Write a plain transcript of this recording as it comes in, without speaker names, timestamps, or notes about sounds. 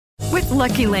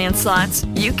Lucky Land Slots,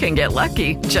 you can get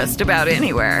lucky just about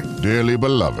anywhere. Dearly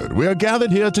beloved, we are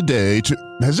gathered here today to...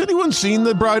 Has anyone seen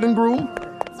the bride and groom?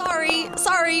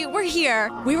 Sorry, we're here.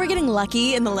 We were getting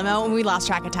lucky in the limo and we lost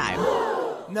track of time.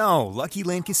 No, Lucky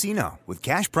Land Casino, with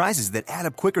cash prizes that add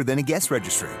up quicker than a guest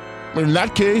registry. In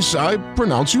that case, I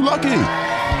pronounce you lucky.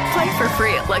 Play for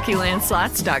free at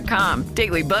LuckyLandSlots.com.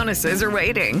 Daily bonuses are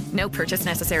waiting. No purchase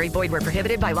necessary. Void where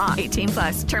prohibited by law.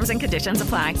 18+. Terms and conditions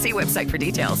apply. See website for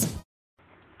details.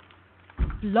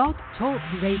 Blog Talk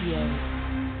Radio.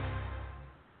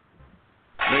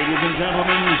 Ladies and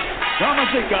gentlemen,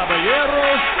 damas y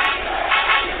caballeros,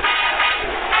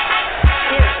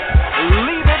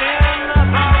 leave it in the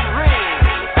ring.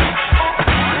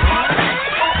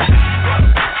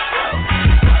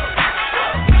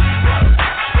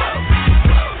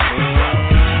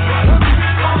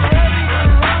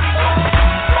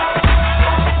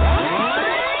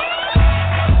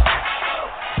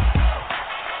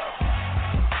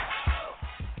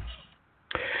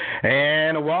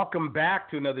 And welcome back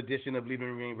to another edition of Leaving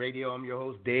the Ring Radio. I'm your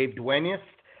host, Dave Duenas.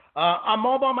 I'm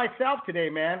all by myself today,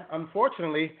 man.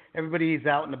 Unfortunately, everybody's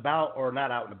out and about, or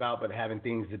not out and about, but having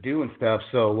things to do and stuff.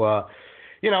 So,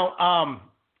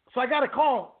 so I got a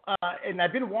call, and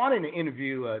I've been wanting to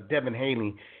interview Devin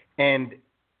Haney, and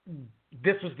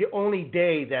this was the only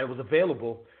day that it was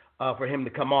available for him to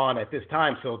come on at this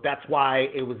time. So that's why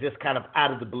it was just kind of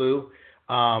out of the blue,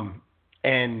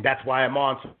 and that's why I'm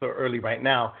on so early right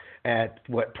now at,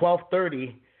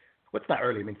 12:30. What's not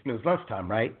early? I mean, it's lunchtime,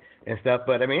 right? And stuff,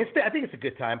 but I mean, I think it's a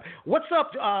good time. What's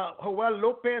up, Joel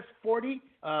Lopez 40?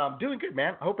 Doing good,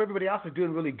 man. I hope everybody else is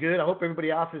doing really good. I hope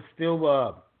everybody else is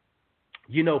still,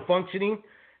 functioning.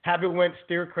 Haven't went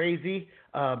stir crazy,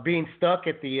 being stuck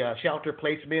at the shelter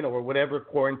placement or whatever,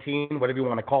 quarantine, whatever you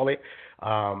want to call it.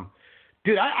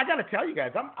 Dude, I got to tell you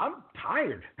guys, I'm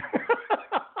tired.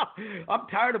 I'm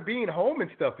tired of being home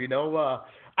and stuff.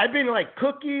 I've been like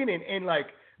cooking and like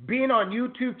being on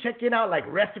YouTube, checking out like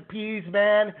recipes,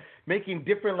 man, making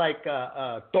different like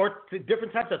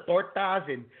different types of tortas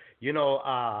and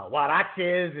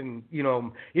huaraches and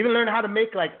even learn how to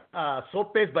make like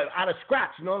sopes but out of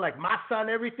scratch, like masa and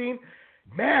everything.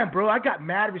 Man, bro, I got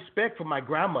mad respect for my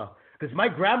grandma because my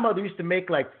grandmother used to make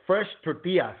like fresh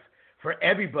tortillas for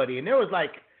everybody, and there was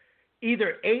like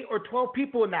either 8 or 12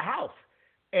 people in the house,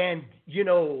 and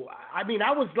I mean,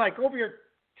 I was like over here,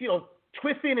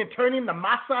 twisting and turning the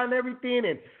masa and everything,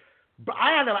 but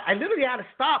I literally had to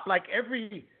stop like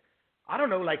every, I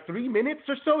don't know, like 3 minutes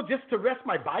or so just to rest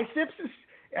my biceps,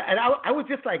 and I was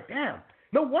just like, damn,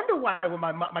 no wonder why when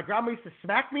my grandma used to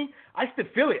smack me, I used to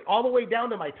feel it all the way down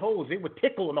to my toes. It would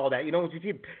tickle and all that, it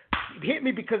hit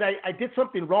me because I did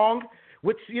something wrong,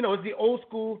 which is the old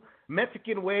school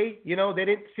Mexican way. They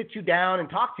didn't sit you down and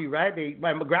talk to you, right?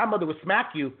 My grandmother would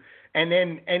smack you. And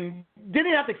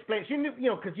didn't have to explain. She knew,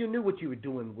 because you knew what you were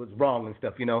doing was wrong and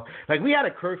stuff, Like we had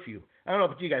a curfew. I don't know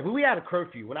about you guys, but we had a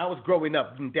curfew when I was growing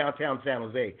up in downtown San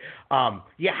Jose.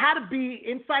 You had to be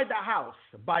inside the house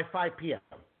by 5 p.m.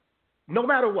 no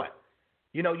matter what.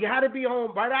 You had to be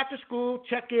home right after school,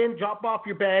 check in, drop off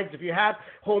your bags. If you had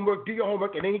homework, do your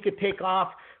homework, and then you could take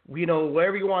off,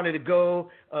 wherever you wanted to go,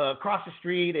 across the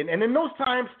street. And in those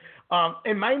times,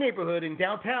 in my neighborhood in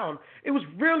downtown, it was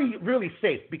really, really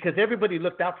safe because everybody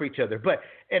looked out for each other. But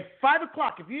at 5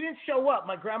 o'clock, if you didn't show up,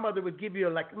 my grandmother would give you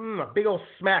a big old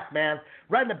smack, man,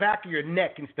 right in the back of your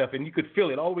neck and stuff, and you could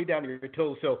feel it all the way down to your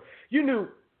toes. So you knew,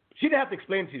 she didn't have to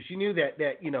explain to you. She knew that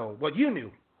you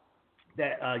knew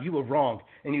that you were wrong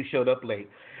and you showed up late.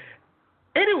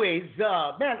 Anyways,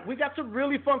 man, we got some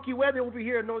really funky weather over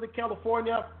here in Northern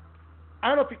California. I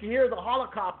don't know if you can hear the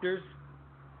helicopters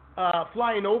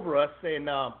flying over us, and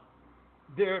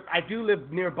I do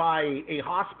live nearby a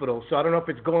hospital, so I don't know if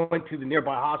it's going to the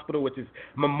nearby hospital, which is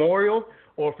Memorial,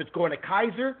 or if it's going to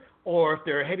Kaiser, or if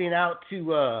they're heading out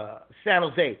to San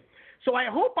Jose. So I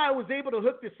hope I was able to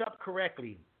hook this up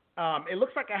correctly. It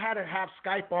looks like I had to have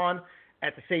Skype on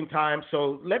at the same time,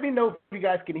 so let me know if you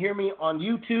guys can hear me on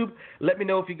YouTube. Let me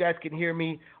know if you guys can hear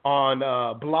me on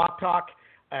Blog Talk,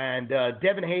 and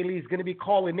Devin Haney is going to be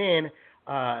calling in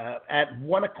at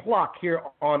 1 o'clock here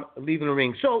on Leaving the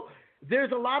Ring. So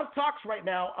there's a lot of talks right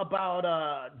now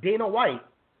about Dana White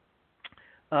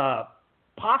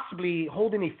possibly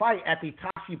holding a fight at the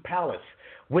Tashi Palace,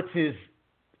 which is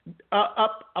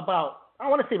up about, I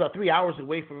want to say about 3 hours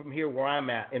away from here where I'm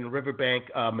at in the Riverbank,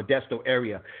 Modesto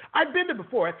area. I've been there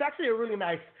before. It's actually a really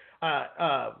nice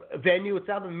venue. It's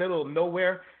out in the middle of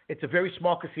nowhere. It's a very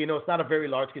small casino. It's not a very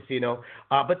large casino,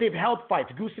 but they've held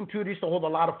fights. Goose and Tudor used to hold a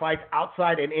lot of fights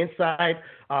outside and inside.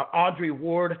 Audrey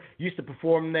Ward used to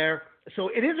perform there. So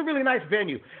it is a really nice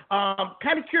venue.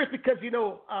 Kind of curious because,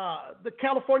 the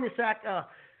California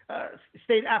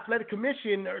State Athletic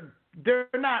Commission, they're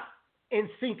not in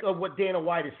sync of what Dana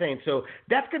White is saying. So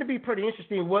that's going to be pretty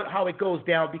interesting how it goes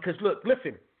down because, look,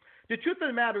 listen, the truth of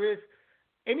the matter is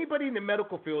anybody in the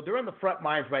medical field, they're on the front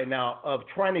lines right now of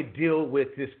trying to deal with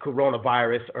this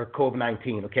coronavirus or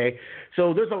COVID-19, okay?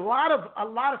 So there's a lot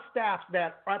of staff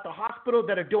that are at the hospital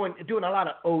that are doing a lot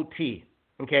of OT,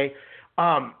 okay?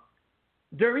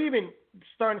 They're even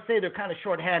starting to say they're kind of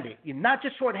shorthanded. Not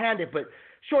just shorthanded, but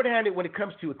shorthanded when it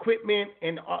comes to equipment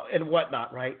and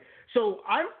whatnot, right? So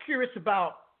I'm curious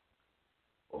about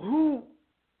who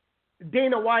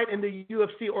Dana White and the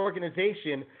UFC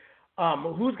organization,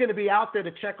 who's going to be out there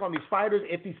to check on these fighters.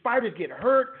 If these fighters get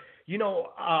hurt,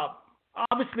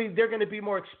 obviously they're going to be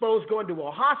more exposed going to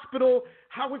a hospital.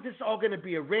 How is this all going to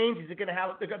be arranged? Is it going to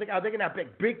have? Are they going to have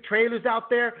big trailers out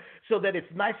there so that it's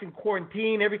nice and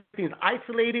quarantined, everything's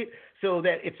isolated, so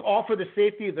that it's all for the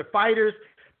safety of the fighters?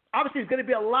 Obviously, there's going to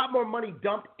be a lot more money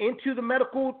dumped into the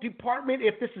medical department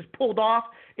if this is pulled off.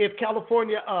 If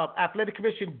California Athletic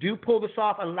Commission do pull this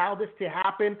off, allow this to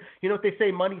happen. You know what they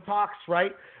say, money talks,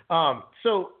 right?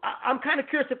 So I'm kind of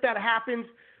curious if that happens.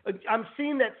 I'm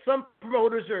seeing that some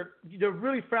promoters they're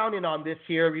really frowning on this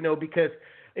here, because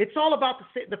it's all about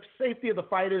the safety of the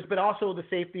fighters, but also the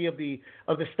safety of the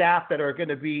staff that are going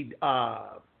to be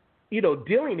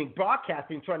dealing and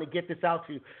broadcasting, trying to get this out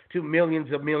to millions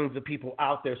of people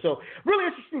out there. So really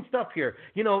interesting stuff here.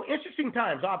 Interesting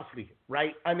times, obviously,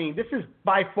 right? I mean, this is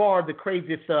by far the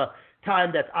craziest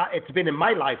time that it's been in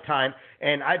my lifetime,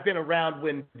 and I've been around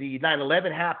when the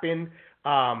 9/11 happened.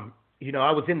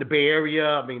 I was in the Bay Area.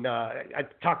 I mean, I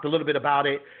talked a little bit about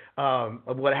it,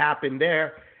 of what happened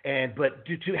there. But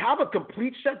to have a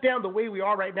complete shutdown the way we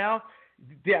are right now,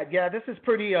 yeah, this is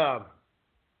pretty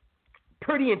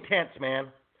intense, man,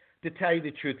 to tell you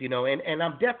the truth, and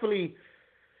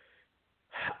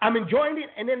I'm enjoying it,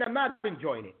 and then I'm not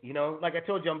enjoying it, like I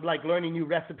told you, I'm like learning new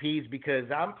recipes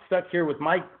because I'm stuck here with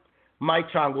my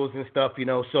chongos and stuff,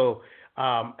 so,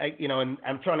 and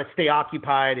I'm trying to stay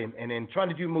occupied and trying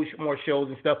to do more shows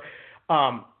and stuff.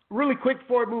 Really quick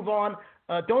before I move on,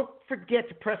 don't forget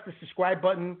to press the subscribe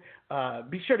button.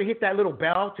 Be sure to hit that little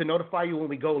bell to notify you when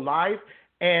we go live.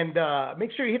 And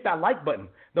make sure you hit that like button.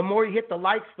 The more you hit the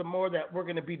likes, the more that we're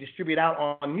going to be distributed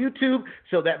out on YouTube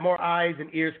so that more eyes and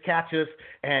ears catch us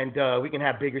and we can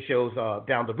have bigger shows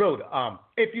down the road.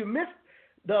 If you missed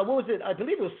what was it? I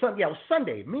believe it was Sunday. Yeah, it was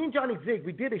Sunday. Me and Johnny Zig,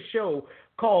 we did a show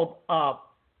called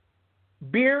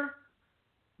Beer,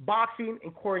 Boxing,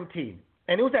 and Quarantine.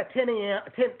 And it was at 10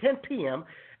 p.m.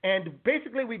 And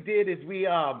basically what we did is we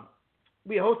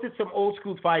hosted some old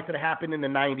school fights that happened in the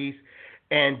 90s.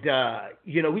 And,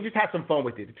 we just had some fun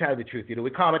with it, to tell you the truth.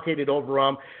 We commentated over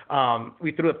them.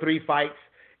 We threw up 3 fights.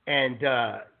 And,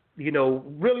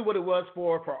 really what it was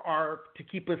to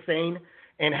keep us sane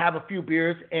and have a few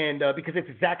beers. And because it's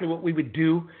exactly what we would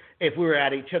do if we were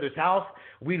at each other's house.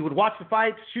 We would watch the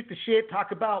fights, shoot the shit,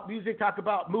 talk about music, talk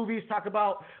about movies, talk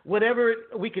about whatever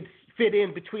we could fit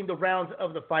in between the rounds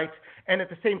of the fights. And at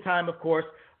the same time, of course,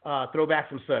 throw back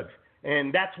some suds.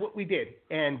 And that's what we did.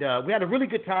 And we had a really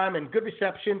good time and good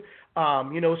reception.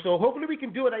 So hopefully we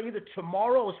can do it either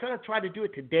tomorrow. I was going to try to do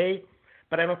it today,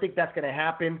 but I don't think that's going to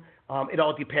happen. It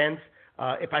all depends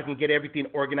if I can get everything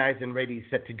organized and ready,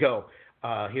 set to go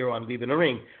here on Leaving the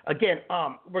Ring. Again,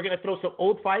 we're going to throw some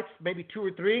old fights, maybe 2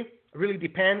 or 3. It really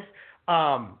depends.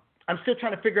 I'm still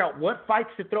trying to figure out what fights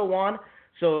to throw on.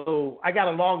 So I got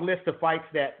a long list of fights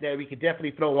that we could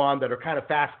definitely throw on that are kind of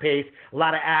fast-paced, a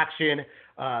lot of action,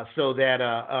 so that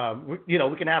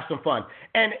we can have some fun.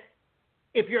 And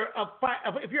if you're a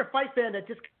fight fan that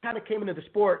just kind of came into the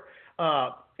sport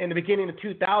in the beginning of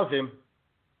 2000,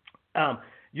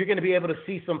 you're going to be able to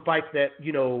see some fights that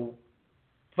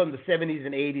from the 70s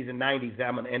and 80s and 90s that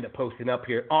I'm going to end up posting up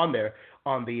here on there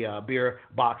on the Beer,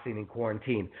 Boxing, and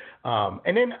Quarantine.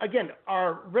 And then, again,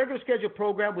 our regular scheduled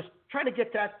program was trying to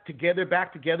get that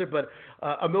back together, but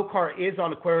Amilcar is on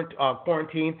the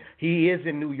quarantine. He is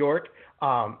in New York,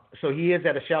 so he is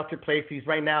at a sheltered place. He's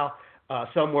right now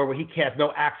somewhere where he has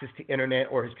no access to internet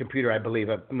or his computer, I believe.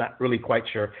 I'm not really quite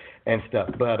sure and stuff.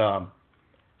 But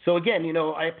so, again,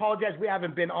 I apologize. We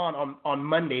haven't been on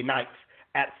Monday nights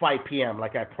at 5 p.m.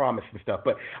 like I promised and stuff.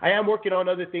 But I am working on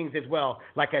other things as well,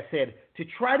 like I said, to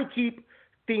try to keep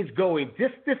things going.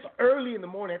 This early in the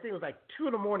morning, I think it was like 2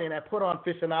 in the morning, I put on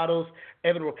Aficionados,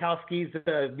 Evan Rokowski's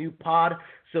new pod.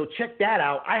 So check that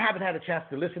out. I haven't had a chance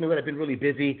to listen to it. I've been really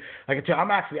busy. Like I tell you,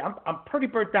 I'm pretty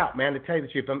burnt out, man, to tell you the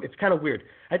truth. It's kind of weird.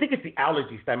 I think it's the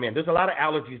allergies that I'm in. There's a lot of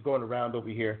allergies going around over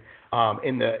here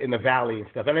in the valley and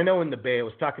stuff. And I know in the Bay, I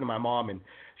was talking to my mom, and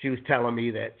she was telling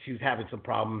me that she was having some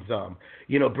problems,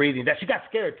 breathing. That she got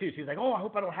scared too. She's like, "Oh, I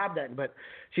hope I don't have that," but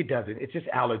she doesn't. It's just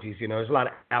allergies, There's a lot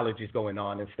of allergies going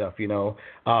on and stuff,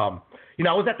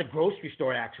 I was at the grocery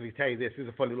store actually. Tell you this is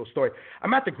a funny little story.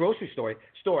 I'm at the grocery store,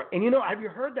 and have you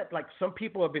heard that like some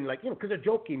people have been like, because they're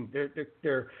joking,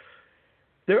 they're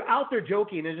out there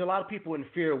joking. There's a lot of people in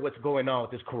fear of what's going on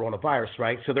with this coronavirus,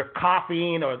 right? So they're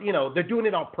coughing or they're doing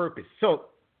it on purpose. So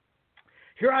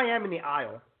here I am in the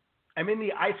aisle. I'm in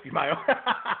the ice cream aisle.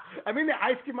 I'm in the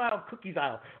ice cream aisle, cookies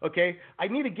aisle. Okay, I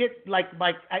need to get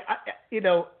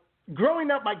growing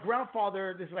up, my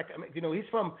grandfather, this is he's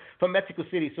from Mexico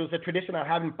City, so it's a tradition of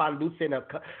having pan dulce and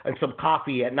some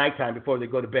coffee at nighttime before they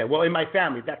go to bed. Well, in my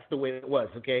family, that's the way it was.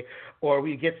 Okay, or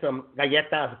we get some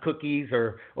galletas, cookies,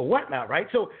 or whatnot, right?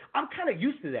 So I'm kind of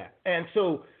used to that, and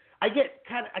so I get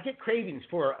cravings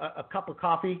for a cup of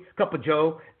coffee, cup of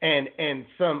joe, and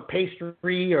some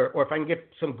pastry, or if I can get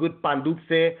some good pan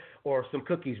dulce or some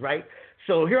cookies, right?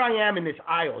 So here I am in this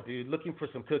aisle, dude, looking for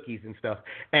some cookies and stuff.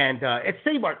 And it's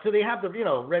Save-Mart, so they have the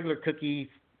regular cookies,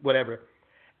 whatever.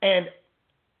 And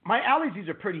my allergies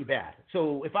are pretty bad.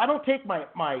 So if I don't take my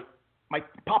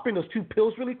popping those 2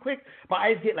 pills really quick, my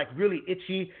eyes get like really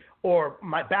itchy, or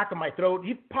my back of my throat.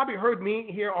 You've probably heard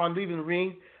me here on Leaving the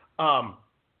Ring.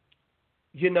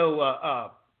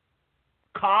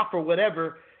 Cough or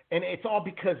whatever, and it's all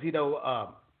because,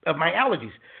 of my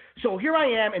allergies. So here I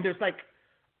am, and there's like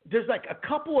a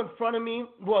couple in front of me,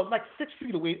 well, like 6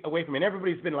 feet away from me, and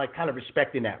everybody's been like kind of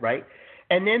respecting that, right?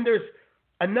 And then there's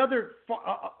another,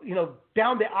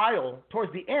 down the aisle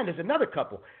towards the end, there's another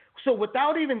couple. So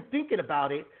without even thinking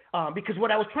about it, because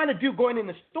what I was trying to do going in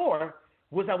the store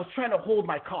was I was trying to hold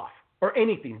my cough or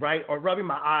anything, right? Or rubbing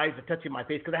my eyes or touching my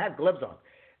face because I had gloves on.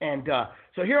 And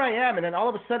so here I am, and then all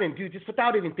of a sudden, dude, just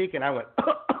without even thinking, I went,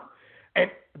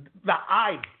 and the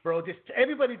eyes, bro,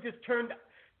 everybody just turned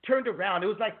around. It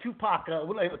was like Tupac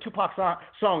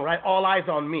song, right? All eyes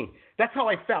on me. That's how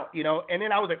I felt, And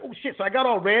then I was like, oh shit! So I got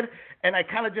all red, and I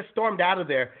kind of just stormed out of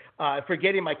there,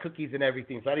 forgetting my cookies and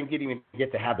everything. So I didn't even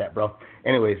get to have that, bro.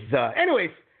 Anyways,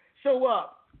 so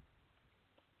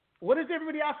what is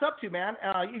everybody else up to, man?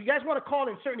 If you guys want to call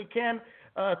in, certainly can.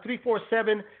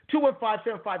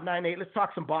 347-215-7598. Let's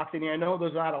talk some boxing here. I know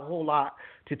there's not a whole lot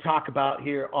to talk about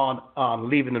here on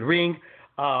Leaving the Ring.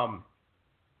 But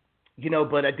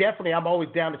definitely I'm always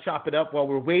down to chop it up while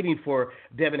we're waiting for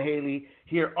Devin Haney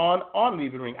here on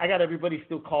Leaving the Ring. I got everybody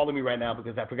still calling me right now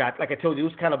because I forgot. Like I told you, it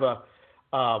was kind of a,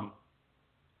 out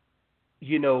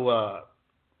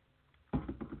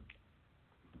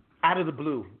of the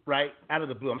blue, right? Out of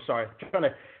the blue. I'm sorry.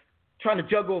 Trying to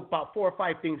juggle about 4 or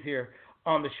 5 things here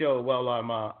on the show while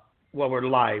we're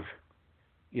live,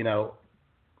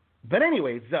 But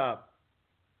anyways,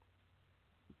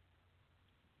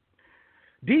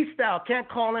 D-Style, can't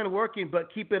call in working,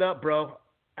 but keep it up, bro.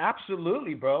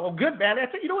 Absolutely, bro. Oh, good, man.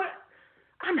 You know what?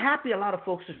 I'm happy a lot of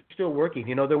folks are still working.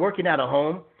 They're working out of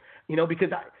home,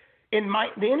 because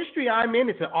the industry I'm in,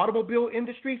 it's an automobile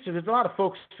industry, so there's a lot of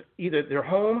folks, either they're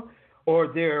home or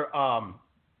they're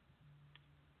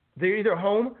either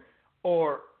home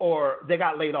or they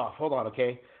got laid off. Hold on,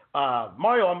 okay?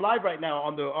 Mario, I'm live right now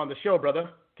on the show, brother.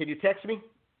 Can you text me? Okay,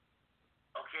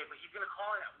 but he's gonna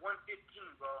call in at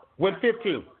 1:15, bro.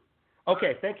 1:15.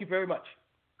 Okay, thank you very much.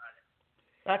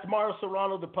 That's Mario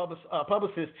Serrano, the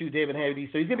publicist to David Haney.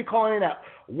 So he's gonna be calling in at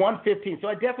 1:15. So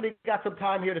I definitely got some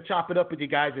time here to chop it up with you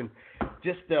guys and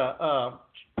just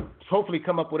hopefully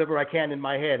come up whatever I can in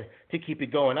my head to keep it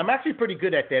going. I'm actually pretty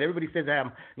good at that. Everybody says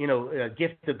I'm, a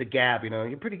gift of the gab.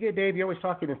 You're pretty good, Dave. You're always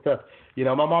talking and stuff.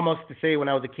 My mom used to say when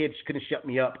I was a kid she couldn't shut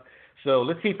me up. So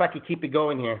let's see if I can keep it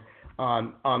going here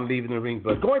on Leaving the Ring.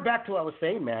 But going back to what I was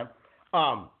saying, man.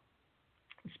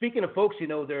 Speaking of folks,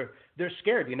 they're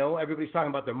scared. Everybody's talking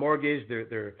about their mortgage,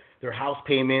 their house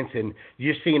payments, and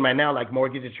you're seeing right now like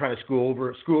mortgages trying to screw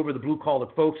over the blue collar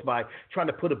folks by trying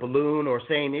to put a balloon or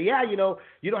saying, yeah, you don't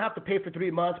have to pay for 3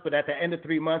 months, but at the end of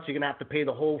 3 months you're gonna have to pay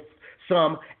the whole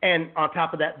sum, and on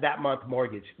top of that month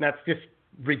mortgage. And that's just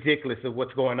ridiculous of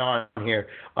what's going on here.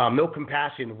 No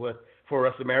compassion for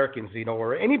us Americans,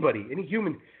 or anybody, any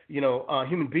human,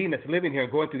 human being that's living here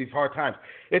and going through these hard times.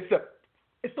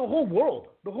 It's the whole world.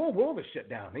 The whole world is shut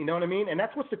down. You know what I mean? And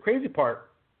that's what's the crazy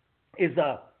part is,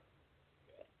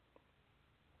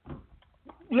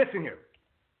 listen here.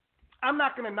 I'm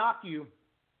not going to knock you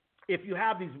if you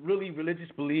have these really religious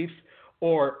beliefs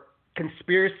or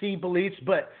conspiracy beliefs,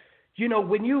 but,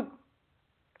 when you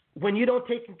when you don't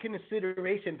take into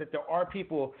consideration that there are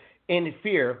people in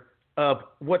fear of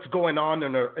what's going on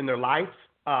in their lives,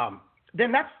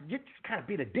 then you're just kind of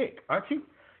being a dick, aren't you?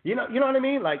 You know what I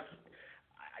mean? Like,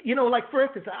 like for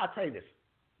instance, I'll tell you this.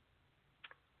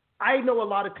 I know a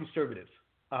lot of conservatives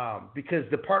because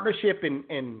the partnership and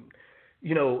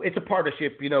it's a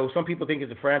partnership. Some people think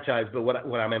it's a franchise, but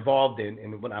what I'm involved in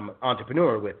and what I'm an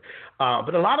entrepreneur with.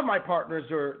 But a lot of my partners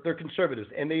they're conservatives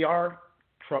and they are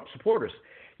Trump supporters.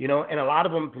 And a lot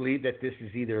of them believe that this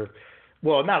is either,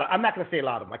 I'm not going to say a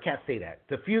lot of them. I can't say that.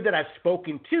 The few that I've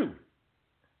spoken to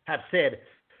have said,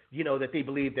 that they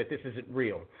believe that this isn't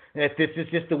real, that this is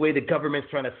just the way the government's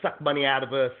trying to suck money out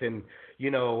of us, and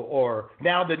or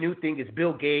now the new thing is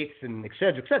Bill Gates and et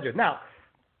cetera, et cetera. Now,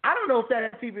 I don't know if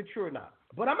that's even true or not,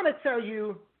 but I'm going to tell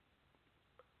you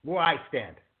where I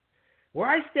stand. Where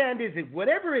I stand is that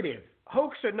whatever it is,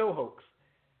 hoax or no hoax,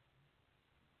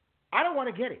 I don't want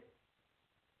to get it.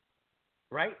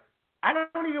 Right? I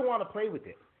don't even want to play with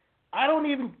it. I don't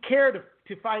even care to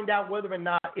find out whether or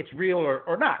not it's real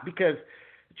or not, because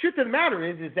the truth of the matter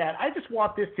is that I just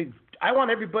want I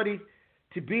want everybody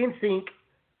to be in sync,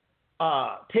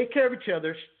 take care of each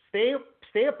other, stay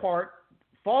apart,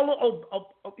 follow,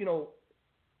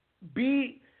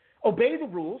 obey the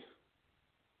rules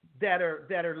that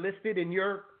are listed in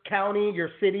your county, your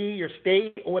city, your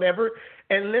state, or whatever,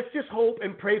 and let's just hope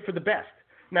and pray for the best.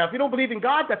 Now, if you don't believe in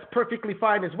God, that's perfectly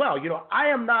fine as well. I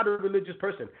am not a religious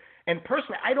person. And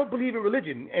personally, I don't believe in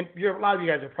religion. And a lot of you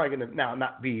guys are probably going to now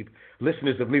not be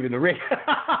listeners of Leaving the Ring.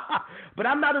 But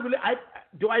I'm not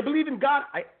do I believe in God?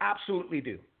 I absolutely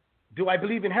do. Do I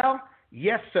believe in hell?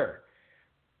 Yes, sir.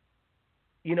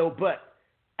 But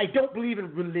I don't believe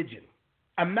in religion.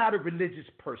 I'm not a religious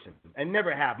person. I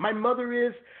never have. My mother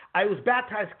is. I was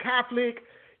baptized Catholic.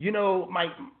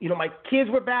 My kids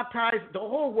were baptized. The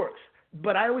whole works.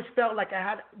 But I always felt like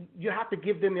you have to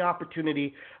give them the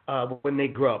opportunity when they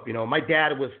grow up. My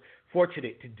dad was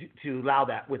fortunate to allow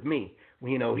that with me.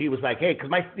 He was like, hey,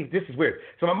 because this is weird.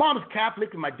 So my mom is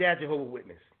Catholic and my dad's Jehovah's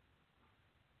Witness.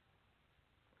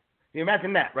 You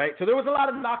imagine that, right? So there was a lot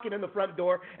of knocking on the front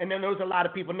door, and then there was a lot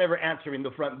of people never answering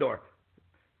the front door.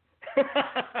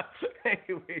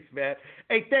 Anyways, man.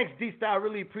 Hey, thanks, D-Style. I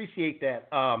really appreciate that.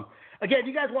 Again,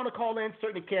 you guys want to call in,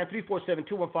 certainly can,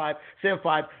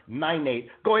 347-215-7598.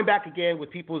 Going back again with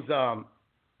people's,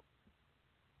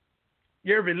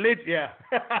 your religion, yeah.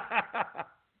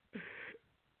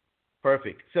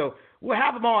 Perfect. So we'll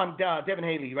have him on, Devin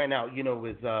Haney, right now.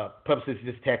 His publicist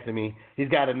just texted me. He's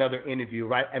got another interview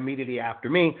right immediately after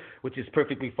me, which is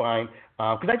perfectly fine.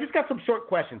 Because I just got some short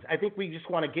questions. I think we just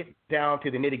want to get down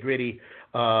to the nitty-gritty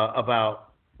about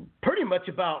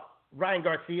Ryan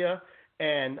Garcia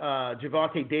and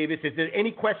Gervonta Davis. Is there any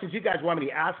questions you guys want me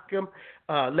to ask him?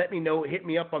 Let me know. Hit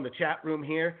me up on the chat room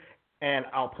here, and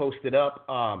I'll post it up.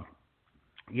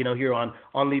 Here on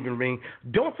Leaving Ring.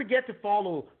 Don't forget to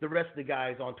follow the rest of the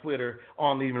guys on Twitter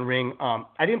on Leaving Ring.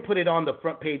 I didn't put it on the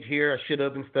front page here. I should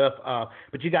have and stuff.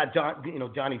 But you got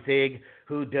Johnny Zig,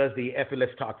 who does the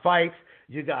Effortless Talk Fights.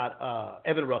 You got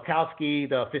Evan Rolkowski,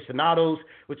 the Aficionados,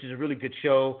 which is a really good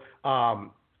show.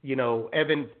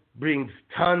 Evan brings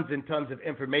tons and tons of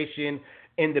information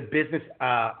in the business,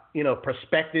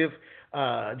 perspective.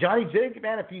 Johnny Zig,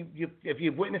 man, if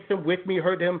you've witnessed him with me,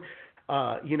 heard him,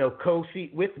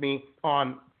 co-seat with me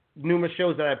on numerous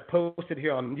shows that I've posted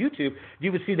here on YouTube,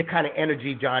 you would see the kind of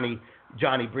energy Johnny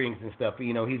brings and stuff.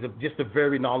 He's just a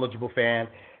very knowledgeable fan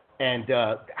and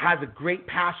has a great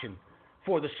passion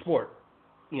for the sport.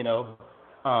 Even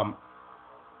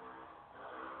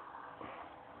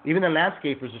the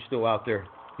landscapers are still out there.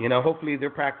 Hopefully they're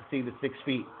practicing the 6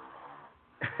 feet.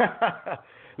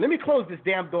 Let me close this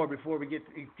damn door before we get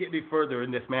any further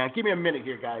in this, man. Give me a minute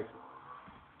here, guys.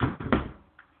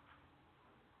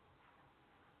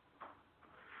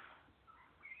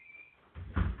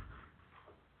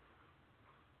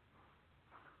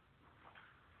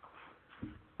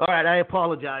 All right, I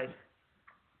apologize.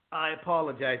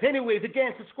 Anyways,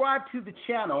 again, subscribe to the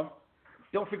channel.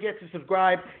 Don't forget to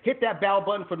subscribe. Hit that bell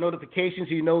button for notifications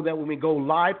so you know that when we go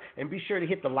live. And be sure to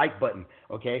hit the like button,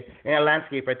 okay? And a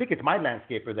landscaper. I think it's my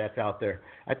landscaper that's out there.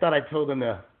 I thought I told him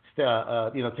to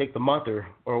take the month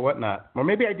or whatnot. Or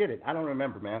maybe I did it. I don't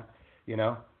remember, man.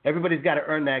 Everybody's got to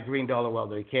earn that green dollar while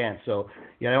they can. So,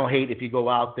 I don't hate if you go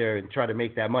out there and try to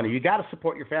make that money. You got to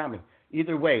support your family.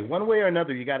 Either way, one way or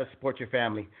another, you got to support your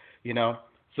family,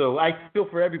 So I feel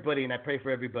for everybody and I pray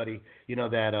for everybody,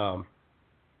 that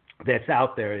that's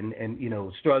out there and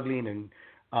struggling and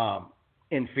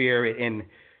in fear and,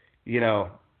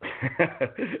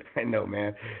 I know,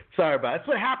 man. Sorry about it. That's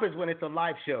what happens when it's a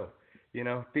live show.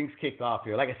 things kick off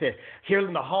here. Like I said,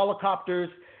 hearing the helicopters,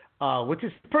 which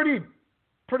is pretty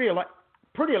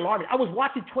alarming. I was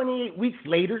watching 28 Weeks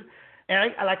Later,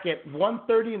 and I like at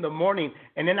 1:30 in the morning,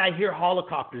 and then I hear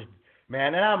helicopters,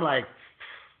 man, and I'm like,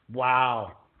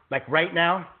 wow. Like right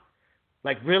now,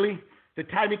 like really, the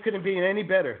timing couldn't be any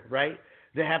better, right?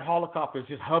 To have helicopters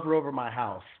just hover over my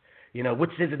house,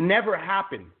 which has never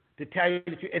happened. To tell you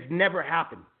the truth, it's never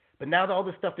happened. But now that all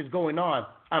this stuff is going on,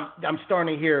 I'm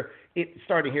starting to hear it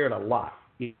a lot,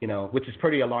 which is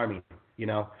pretty alarming,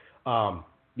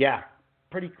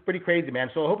 pretty crazy,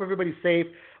 man. So I hope everybody's safe.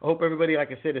 I hope everybody,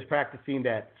 like I said, is practicing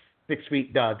that 6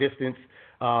 feet distance.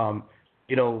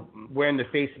 Wearing the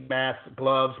face mask,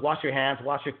 gloves, wash your hands,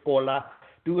 wash your cola,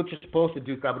 do what you're supposed to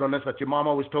do, cabrones, like your mom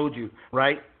always told you,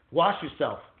 right? Wash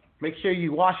yourself. Make sure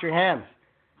you wash your hands,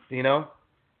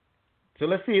 So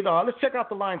let's see. Let's check out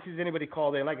the line, see if anybody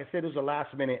called in. Like I said, it was the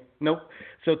last minute. Nope.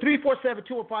 So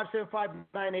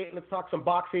 347-215-7598. Let's talk some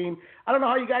boxing. I don't know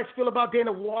how you guys feel about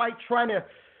Dana White trying to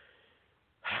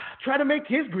make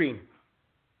his green,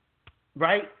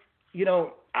 right?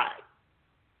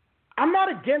 I'm not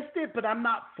against it, but I'm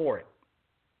not for it.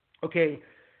 Okay,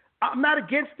 I'm not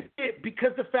against it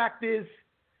because the fact is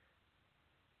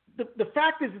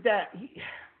that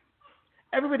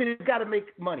everybody's got to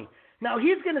make money. Now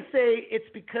he's going to say it's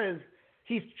because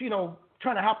he's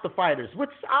trying to help the fighters,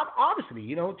 which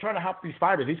obviously trying to help these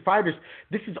fighters. These fighters,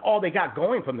 this is all they got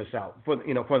going for themselves. That's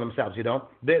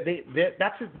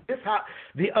how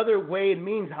the other way and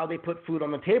means how they put food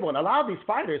on the table. And a lot of these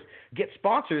fighters get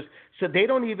sponsors, so they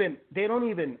don't even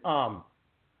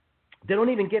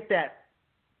get that.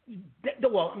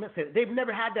 Well, let's say they've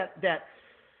never had that.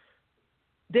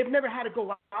 They've never had to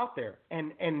go out there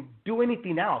and do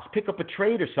anything else, pick up a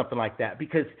trade or something like that,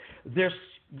 because they're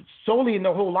solely in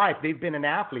their whole life they've been an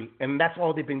athlete, and that's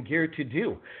all they've been geared to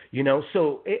do.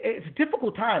 So it's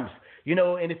difficult times.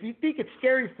 And if you think it's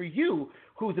scary for you,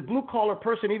 who's a blue collar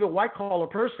person, even white collar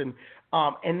person,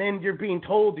 and then you're being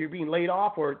told you're being laid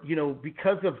off, or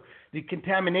because of the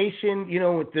contamination,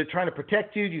 they're trying to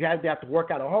protect you, you have to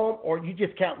work out of home, or you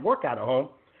just can't work out of home.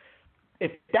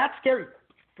 If that's scary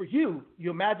for you,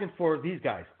 you imagine for these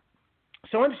guys.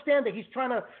 So understand that he's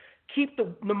trying to keep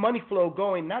the money flow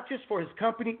going, not just for his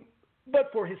company, but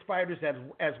for his fighters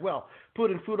as well,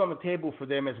 putting food on the table for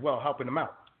them as well, helping them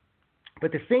out.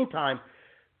 But at the same time,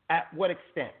 at what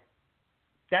extent?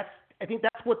 I think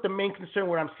that's what the main concern,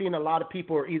 where I'm seeing a lot of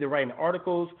people are either writing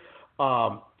articles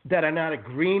that are not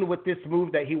agreeing with this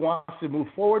move that he wants to move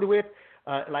forward with.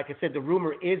 Like I said, the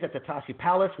rumor is at the Tashi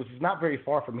Palace, which is not very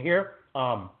far from here.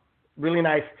 Really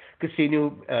nice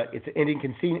casino. It's an Indian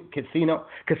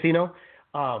casino.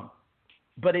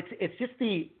 But it's just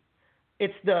the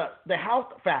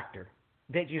health factor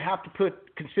that you have to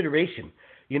put consideration,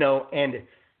 and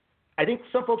I think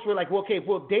some folks were like, well, okay,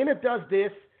 well, Dana does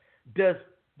this, does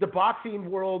the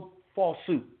boxing world fall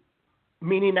suit?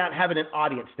 Meaning not having an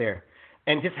audience there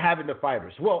and just having the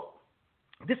fighters. Well,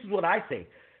 this is what I say.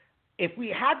 If we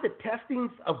had the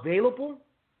testings available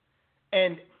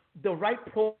and the right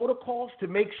protocols to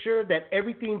make sure that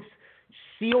everything's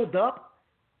sealed up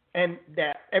and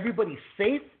that everybody's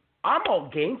safe, I'm all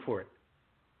game for it,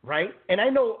 right? And I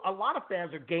know a lot of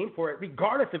fans are game for it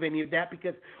regardless of any of that,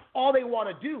 because all they want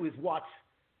to do is watch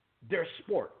their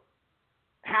sport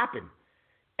happen.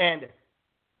 And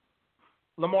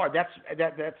Lamar, that's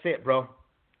it, bro.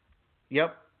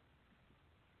 Yep.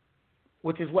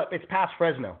 Which is what? It's past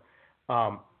Fresno.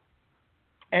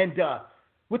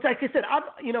 Which, like I said,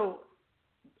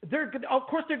 of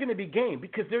course they're going to be game,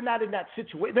 because they're not in that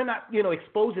situation. They're not,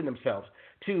 exposing themselves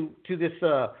to this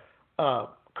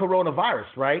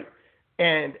coronavirus, right?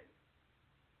 And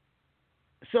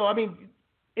so, I mean,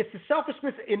 it's the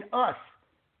selfishness in us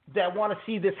that want to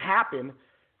see this happen,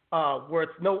 where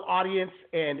it's no audience,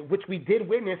 and which we did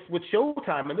witness with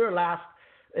Showtime in their last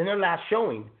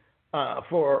showing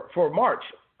for March,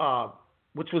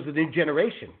 which was the New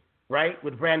Generation, right,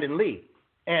 with Brandon Lee.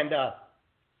 And, I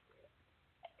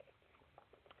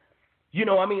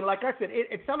mean, like I said,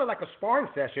 it sounded like a sparring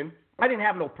session. I didn't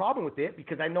have no problem with it,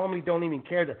 because I normally don't even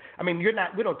care to. I mean,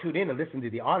 we don't tune in and listen to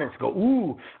the audience go,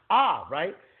 ooh, ah,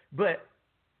 right? But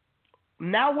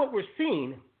now what we're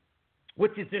seeing,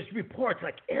 which is there's reports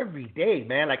like every day,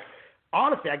 man. Like,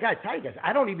 honestly, I got to tell you guys,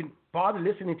 I don't even bother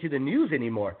listening to the news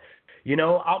anymore.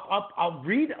 I'll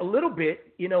read a little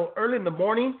bit, early in the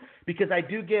morning, because I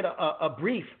do get a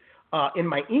brief in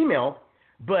my email,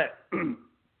 but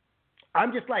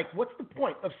I'm just like, what's the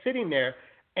point of sitting there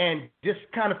and just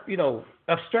kind of,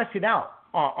 of stressing out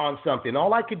on something?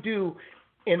 All I could do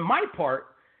in my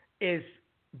part is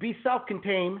be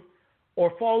self-contained,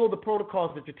 or follow the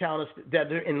protocols that you're telling us that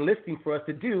they're enlisting for us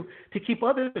to do to keep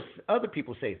other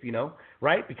people safe,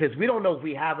 right? Because we don't know if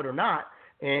we have it or not,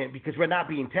 and because we're not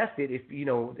being tested,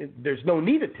 there's no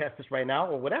need to test us right now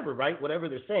or whatever, right? Whatever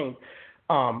they're saying.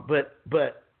 But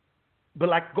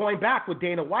like going back with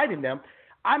Dana White and them,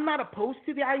 I'm not opposed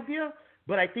to the idea,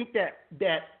 but I think that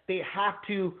they have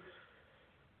to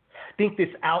think this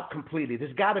out completely.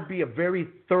 There's got to be a very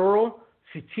thorough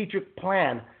strategic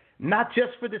plan, not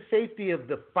just for the safety of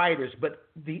the fighters, but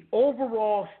the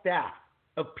overall staff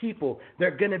of people that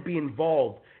are going to be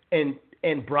involved in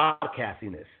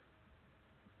broadcasting this.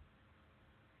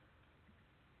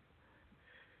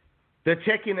 They're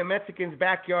checking the Mexicans'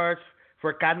 backyards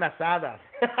for carne asada.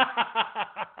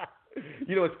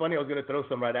 It's funny. I was going to throw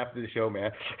some right after the show,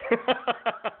 man.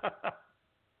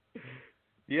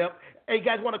 Yep. Hey, you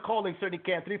guys want to call in? Certainly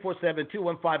can.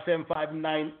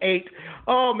 347-215-7598.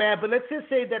 Oh, man, but let's just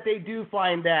say that they do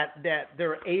find that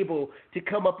they're able to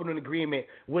come up with an agreement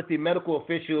with the medical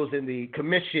officials and the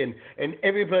commission, and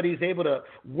everybody's able to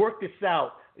work this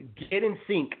out, get in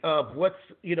sync of what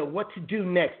to do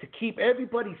next to keep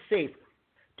everybody safe,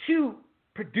 to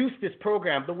produce this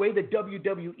program the way the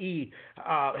WWE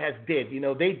has did.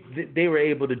 They were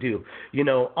able to do.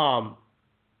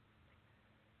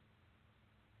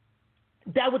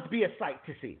 That would be a sight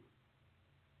to see.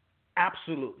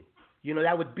 Absolutely.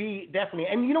 That would be definitely.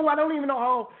 And I don't even know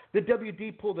how the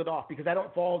WD pulled it off because I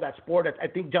don't follow that sport. I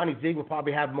think Johnny Zig will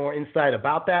probably have more insight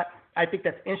about that. I think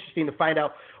that's interesting to find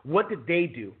out what did they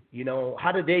do.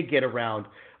 How did they get around?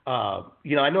 I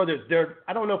know I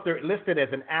don't know if they're listed as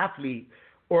an athlete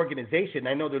organization.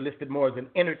 I know they're listed more as an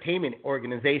entertainment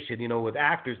organization, with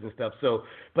actors and stuff. So,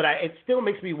 but it still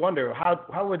makes me wonder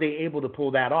how were they able to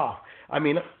pull that off? I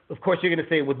mean, of course you're going to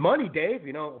say with money, Dave.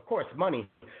 Of course money,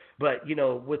 but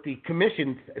with the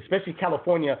commissions, especially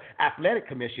California athletic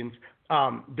commissions,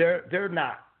 they're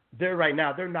not. They're right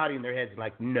now. They're nodding their heads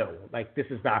like no, like this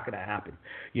is not going to happen.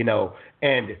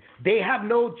 And they have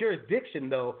no jurisdiction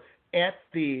though at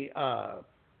the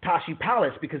Tashi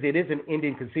Palace because it is an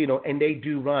Indian casino and they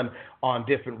do run on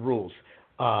different rules,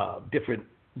 different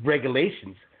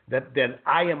regulations that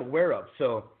I am aware of.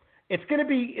 So it's gonna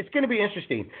be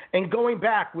interesting. And going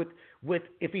back with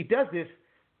if he does this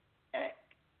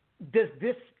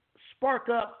spark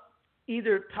up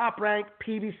either Top Rank,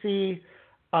 PBC,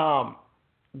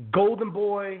 Golden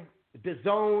Boy,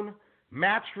 DAZN,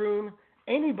 Matchroom,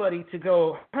 anybody to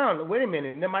go, wait a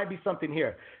minute, there might be something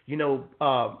here.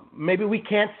 Maybe we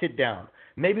can't sit down.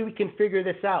 Maybe we can figure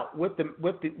this out with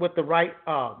the right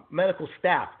medical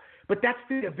staff. But that's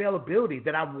the availability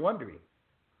that I'm wondering.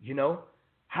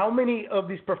 How many of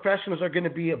these professionals are going to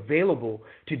be available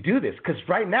to do this? Because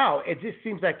right now it just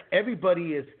seems like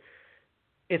everybody is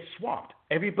swamped.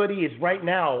 Everybody is right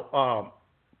now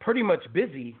pretty much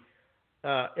busy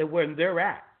where they're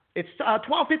at. It's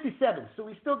 12:57, so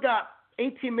we still got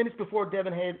 18 minutes before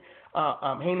Devin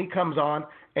Haney comes on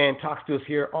and talks to us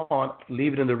here on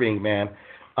Leave It in the Ring, man.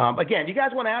 Again, you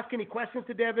guys want to ask any questions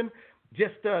to Devin,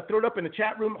 just throw it up in the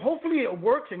chat room. Hopefully it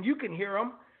works and you can hear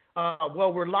them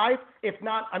while we're live. If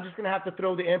not, I'm just going to have to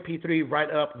throw the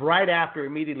MP3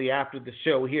 immediately after the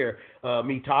show here,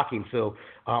 me talking. So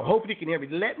hopefully you can hear me.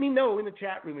 Let me know in the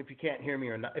chat room if you can't hear me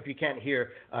or not, if you can't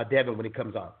hear Devin when he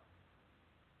comes on.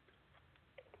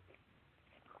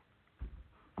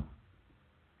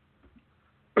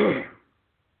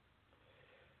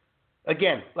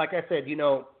 Again, like I said,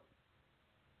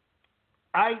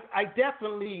 I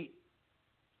definitely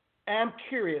am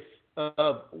curious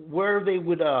of where they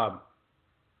would,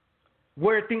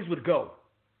 where things would go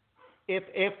if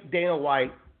Dana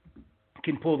White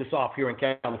can pull this off here in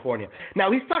California.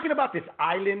 Now he's talking about this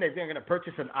island, that they're going to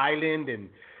purchase an island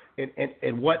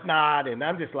and whatnot, and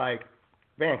I'm just like,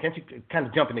 man, can't you kind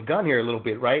of jump in the gun here a little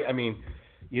bit, right? I mean,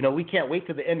 we can't wait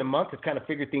till the end of the month to kind of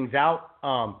figure things out.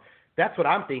 That's what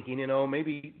I'm thinking,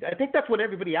 maybe I think that's what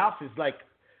everybody else is like.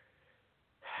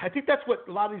 I think that's what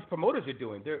a lot of these promoters are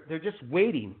doing. They're just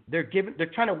waiting. They're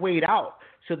trying to wait out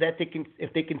so that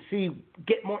if they can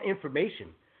get more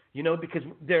information, because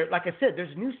like I said,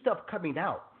 there's new stuff coming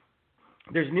out.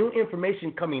 There's new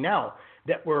information coming out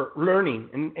that we're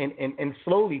learning and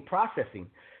slowly processing,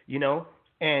 and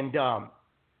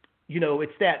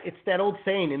it's that old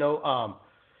saying,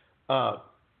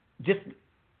 just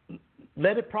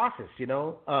let it process,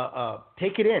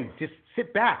 take it in, just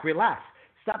sit back, relax,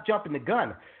 stop jumping the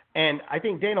gun. And I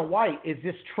think Dana White is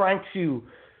just trying to,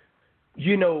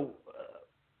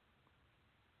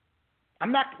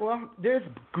 there's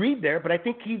greed there, but I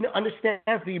think he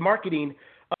understands the marketing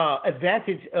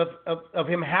advantage of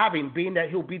him being that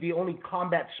he'll be the only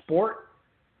combat sport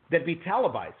that be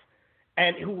televised.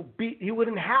 and he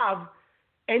wouldn't have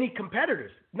any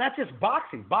competitors. Not just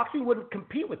boxing. Boxing wouldn't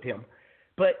compete with him,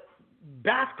 but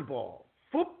basketball,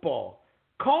 football,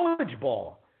 college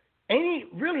ball, any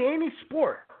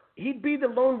sport. He'd be the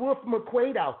lone wolf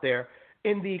McQuaid out there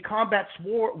in the combat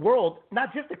world,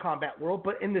 not just the combat world,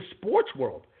 but in the sports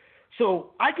world.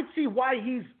 So I could see why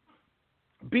he's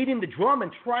beating the drum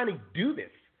and trying to do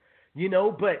this,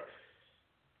 but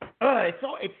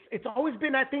it's always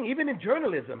been that thing, even in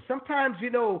journalism. Sometimes,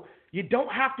 you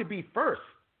don't have to be first.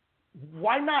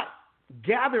 Why not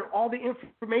gather all the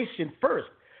information first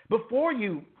before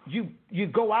you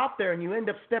go out there and you end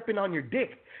up stepping on your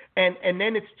dick and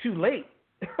then it's too late.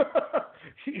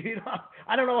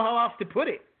 I don't know how else to put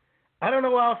it. I don't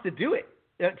know how else to do it,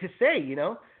 to say,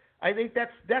 I think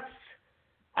that's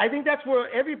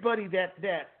where everybody that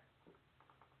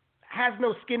has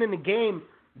no skin in the game,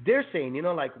 they're saying,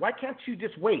 why can't you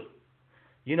just wait,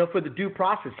 for the due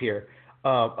process here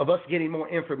of us getting more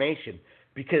information?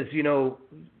 Because,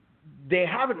 they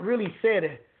haven't really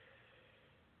said,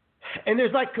 and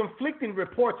there's like conflicting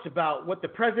reports about what the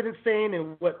president's saying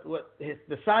and what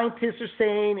the scientists are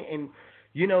saying. And,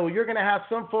 you're going to have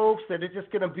some folks that are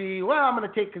just going to be, well, I'm going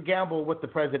to take a gamble what the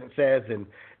president says and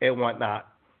whatnot.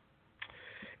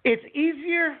 It's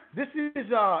easier. This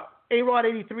is A-Rod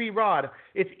 83 Rod.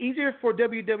 It's easier for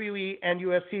WWE and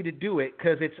UFC to do it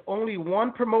because it's only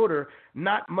one promoter,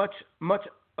 not much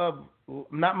of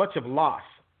loss.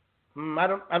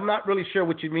 I'm not really sure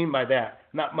what you mean by that.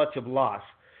 Not much of loss.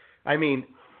 I mean,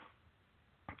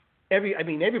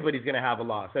 everybody's going to have a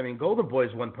loss. I mean, Golden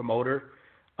Boy's one promoter.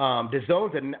 The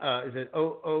Zone's is an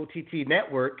OTT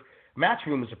network.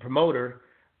 Matchroom is a promoter.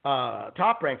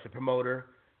 Top Rank's a promoter.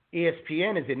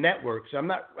 ESPN is a network. So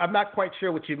I'm not quite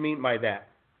sure what you mean by that.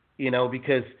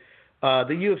 Because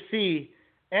the UFC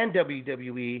and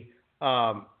WWE,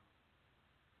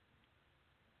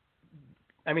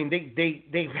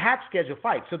 they've had scheduled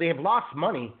fights, so they have lost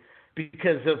money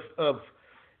because of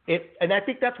it. And I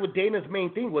think that's what Dana's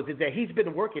main thing was, is that he's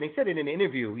been working. He said in an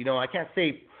interview, I can't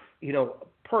say,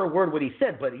 per word what he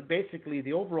said, but basically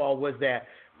the overall was that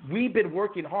we've been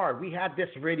working hard. We had this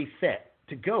already set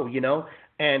to go,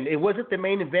 and it wasn't the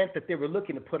main event that they were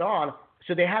looking to put on,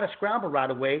 so they had to scramble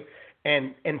right away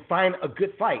and find a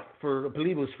good fight for, I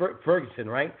believe it was Ferguson,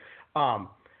 right?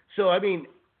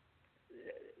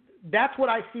 That's what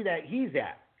I see that he's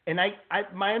at. And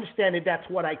my understanding, that's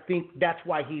why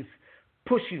he's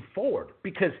pushing forward,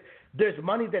 because there's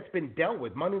money that's been dealt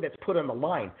with, money that's put on the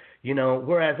line,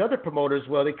 whereas other promoters,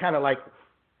 well, they kind of like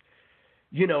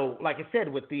I said,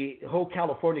 with the whole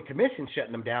California Commission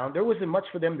shutting them down, there wasn't much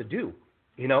for them to do,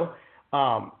 and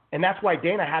that's why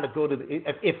Dana had to go to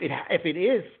if it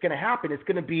is going to happen, it's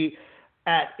going to be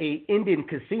at a Indian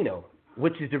casino,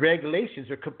 which is the regulations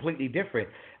are completely different.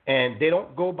 And they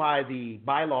don't go by the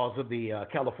bylaws of the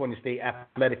California State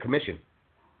Athletic Commission.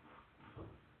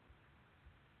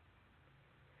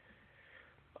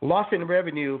 Loss in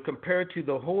revenue compared to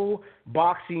the whole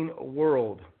boxing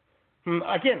world.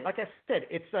 Again, like I said,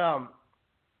 it's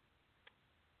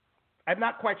I'm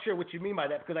not quite sure what you mean by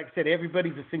that, because like I said,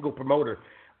 everybody's a single promoter.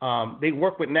 They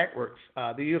work with networks.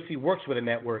 The UFC works with a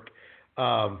network.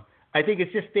 I think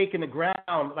it's just staking the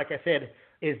ground, like I said,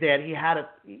 is that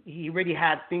he already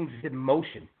had things in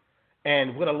motion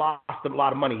and would have lost a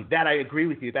lot of money. That I agree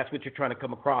with you. That's what you're trying to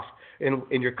come across in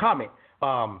your comment.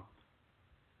 I'll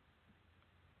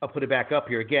put it back up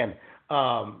here again.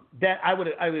 That I would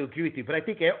agree with you, but I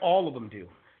think all of them do.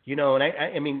 And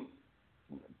I mean,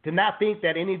 to not think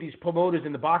that any of these promoters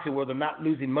in the boxing world are not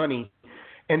losing money,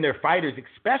 and their fighters,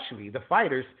 especially the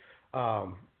fighters,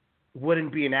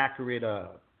 wouldn't be an accurate.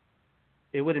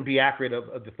 It wouldn't be accurate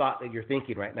of the thought that you're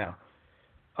thinking right now.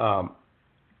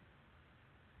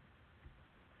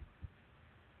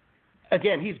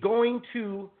 Again, he's going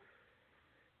to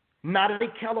not a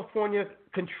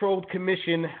California-controlled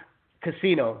commission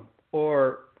casino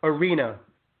or arena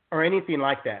or anything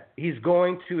like that. He's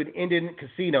going to an Indian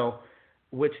casino,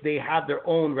 which they have their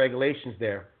own regulations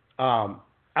there. I'm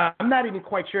not even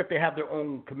quite sure if they have their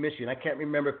own commission. I can't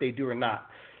remember if they do or not,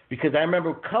 because I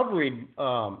remember covering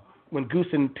when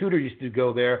Goose and Tudor used to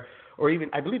go there, or even,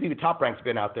 I believe even Top Rank's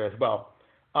been out there as well.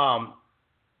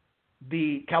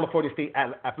 The California State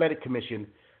Athletic Commission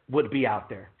would be out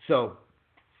there. So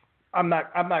I'm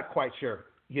not quite sure,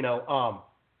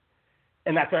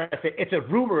 and that's what I say. It's a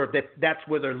rumor that's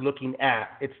where they're looking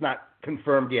at. It's not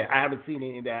confirmed yet. I haven't seen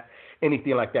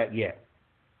anything like that yet,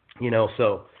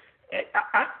 so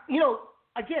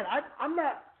again, I'm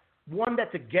not one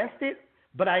that's against it,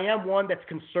 but I am one that's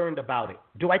concerned about it.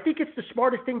 Do I think it's the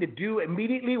smartest thing to do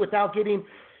immediately without getting,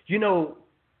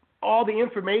 all the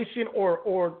information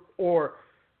or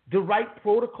the right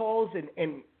protocols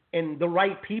and the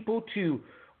right people to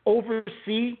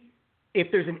oversee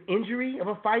if there's an injury of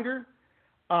a fighter.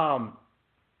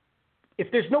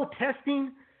 If there's no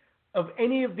testing of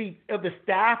any of the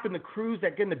staff and the crews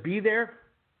that are going to be there,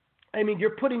 I mean,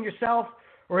 you're putting yourself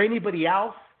or anybody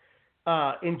else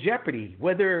in jeopardy.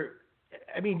 Look.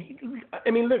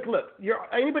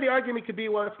 Anybody argument could be,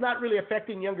 well, it's not really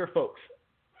affecting younger folks.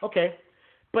 Okay,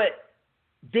 but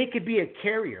they could be a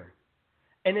carrier,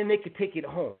 and then they could take it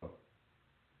home.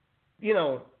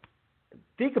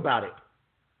 Think about it.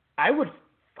 I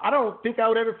don't think I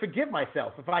would ever forgive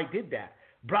myself if I did that.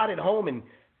 Brought it home and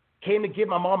came to give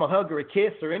my mom a hug or a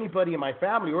kiss, or anybody in my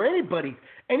family, or anybody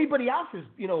else's,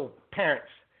 parents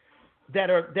that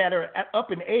are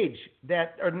up in age,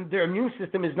 that their immune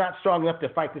system is not strong enough to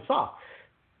fight this off.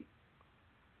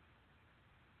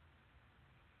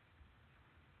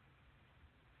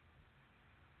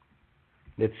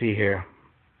 Let's see here.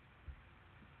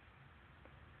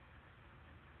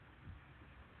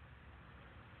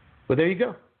 Well, there you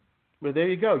go.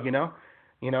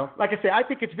 Like I said, I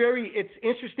think it's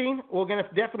interesting. We're going to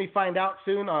definitely find out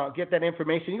soon. Get that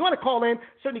information. You want to call in?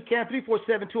 Certainly can.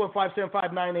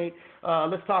 347-215-7598.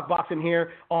 Let's talk boxing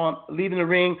here on Leaving the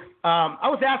Ring. I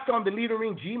was asked on the Leaving the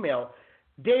Ring Gmail,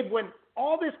 Dave, when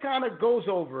all this kind of goes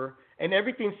over and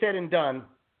everything's said and done,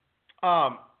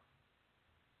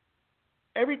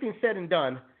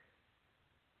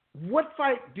 what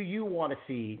fight do you want to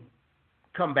see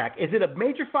come back? Is it a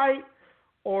major fight,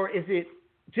 or is it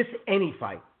just any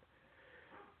fight?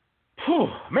 Whew,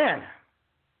 man.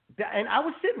 And I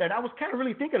was sitting there, and I was kind of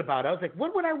really thinking about it. I was like,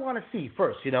 what would I want to see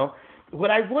first,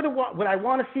 What I want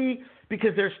to see,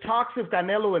 because there's talks of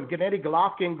Canelo and Gennady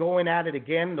Golovkin going at it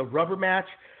again, the rubber match.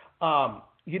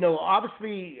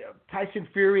 Obviously Tyson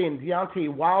Fury and Deontay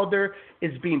Wilder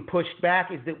is being pushed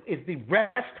back. Is the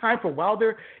rest time for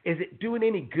Wilder? Is it doing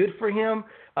any good for him?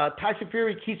 Tyson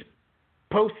Fury keeps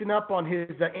posting up on his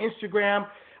Instagram.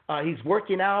 He's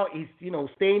working out. He's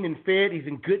staying in fit. He's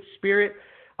in good spirit.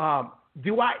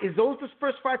 Is those the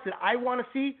first fights that I want to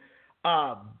see?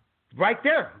 Right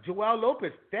there, Joel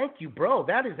Lopez. Thank you, bro.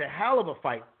 That is a hell of a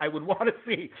fight. I would want to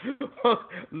see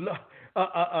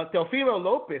Teofimo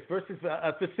Lopez versus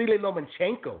Vasily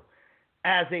Lomachenko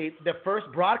as the first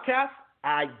broadcast.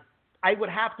 I would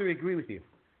have to agree with you.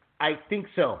 I think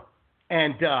so.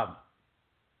 And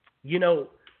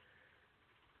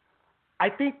I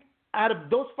think out of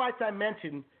those fights I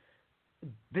mentioned,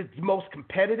 the most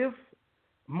competitive,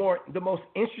 the most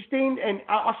interesting, and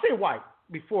I'll say why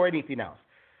before anything else.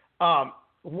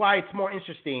 Why it's more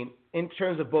interesting in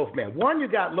terms of both men. One, you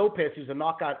got Lopez, who's a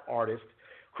knockout artist,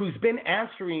 who's been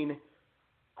answering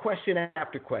question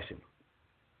after question.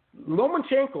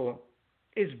 Lomachenko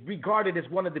is regarded as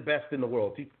one of the best in the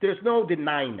world. There's no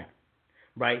denying that,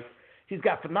 right? He's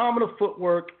got phenomenal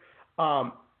footwork.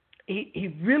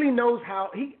 He really knows how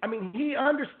he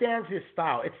understands his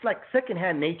style. It's like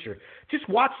secondhand nature. Just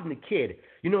watching the kid,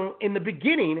 in the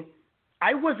beginning,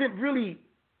 I wasn't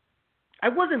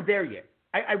there yet.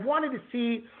 I wanted to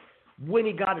see when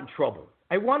he got in trouble.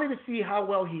 I wanted to see how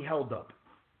well he held up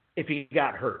if he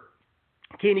got hurt.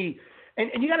 Can he? And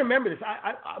you got to remember this.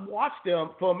 I watched him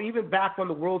from even back on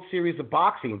the World Series of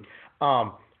Boxing.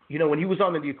 When he was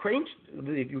on the Ukraine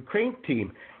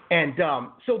team. And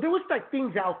so there was like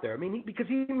things out there. Because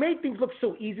he made things look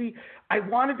so easy. I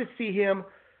wanted to see him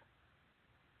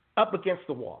up against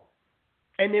the wall.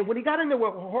 And then when he got in there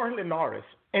with Jorge Linares,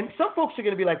 and some folks are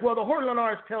going to be like, well, the Jorge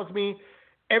Linares tells me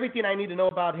everything I need to know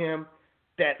about him,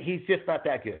 that he's just not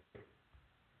that good.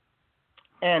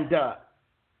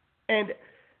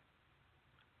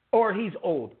 Or he's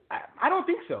old. I don't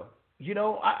think so. He's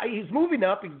moving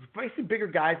up. He's facing bigger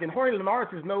guys, and Jorge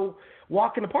Linares is no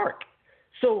walk in the park.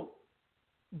 So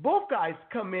both guys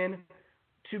come in,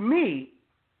 to me,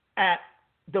 at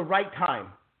the right time,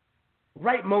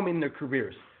 right moment in their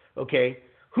careers, okay?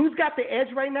 Who's got the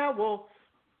edge right now? Well,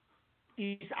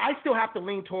 I still have to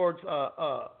lean towards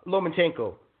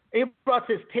Lomachenko. April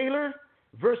says Taylor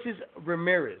versus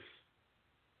Ramirez.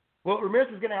 Well, Ramirez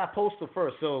is going to have Postal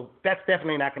first, so that's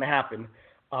definitely not going to happen.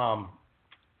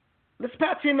 Let's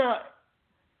patch in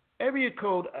area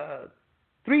code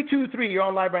 323. You're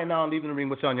on live right now on Leaving the Ring.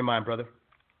 What's on your mind, brother?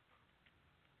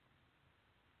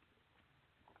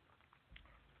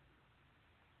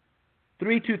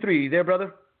 You there,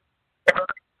 brother?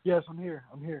 Yes, I'm here.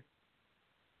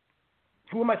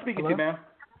 Who am I speaking to, man?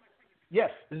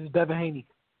 Yes. This is Devin Haney.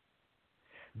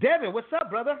 Devin, what's up,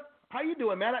 brother? How you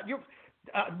doing, man?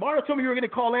 Mario told me you were going to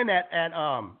call in at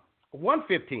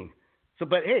 1:15. So,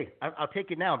 but hey, I'll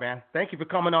take it now, man. Thank you for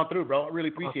coming on through, bro. I really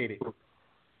appreciate it.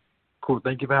 Cool.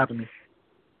 Thank you for having me.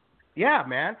 Yeah,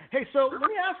 man. Hey, so let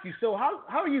me ask you. So, how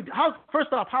are you?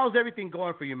 First off, how's everything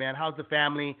going for you, man? How's the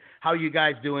family? How are you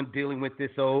guys doing dealing with this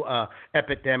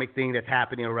epidemic thing that's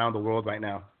happening around the world right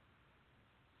now?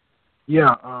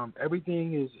 Yeah,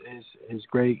 everything is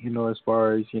great. As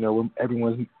far as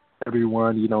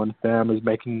everyone, in the family is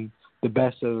making the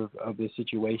best of the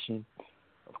situation.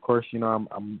 Of course,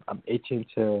 I'm itching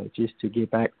to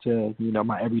get back to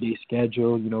my everyday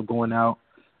schedule. Going out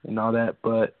and all that,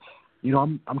 but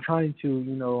I'm trying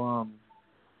to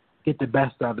get the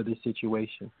best out of this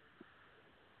situation.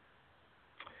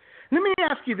 Let me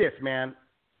ask you this, man,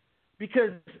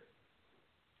 because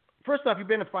first off, you've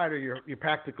been a fighter you're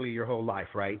practically your whole life,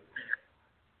 right?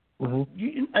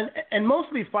 Mm-hmm. And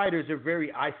mostly fighters are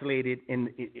very isolated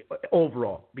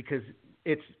overall because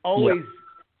it's always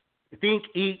think,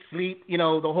 eat, sleep. The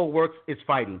whole work is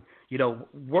fighting.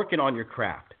 Working on your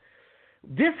craft.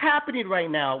 This happening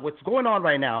right now, what's going on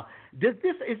right now, is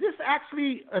this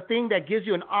actually a thing that gives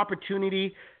you an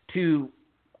opportunity to,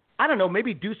 I don't know,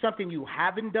 maybe do something you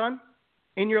haven't done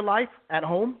in your life at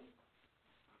home?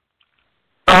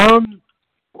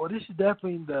 Well, this is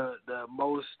definitely the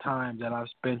most time that I've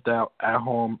spent out at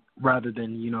home rather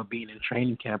than, being in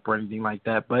training camp or anything like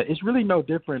that. But it's really no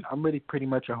different. I'm really pretty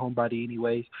much a homebody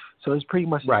anyways, so it's pretty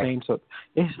much the same. So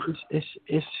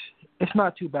it's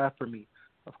not too bad for me.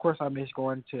 Of course, I miss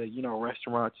going to,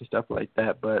 restaurants and stuff like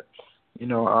that, but,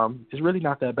 it's really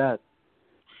not that bad.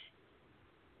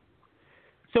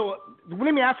 So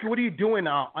let me ask you, what are you doing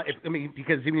now?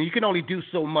 Because you can only do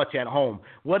so much at home.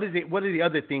 What are the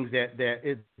other things that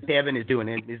Devin is doing?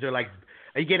 And is there are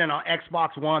you getting on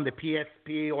Xbox One, the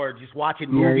PSP, or just watching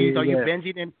movies? Are you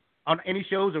binging on any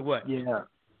shows or what? Yeah.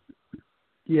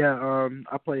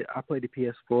 I play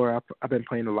the PS4. I've been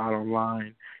playing a lot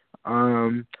online.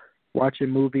 Watching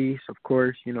movies, of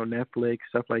course, Netflix,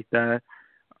 stuff like that.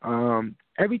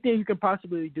 Everything you can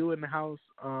possibly do in the house,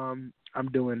 I'm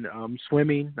doing.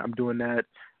 Swimming, I'm doing that.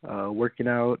 Working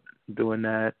out, doing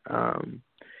that.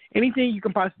 Anything you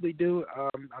can possibly do,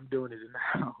 I'm doing it in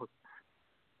the house.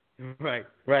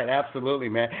 Right, absolutely,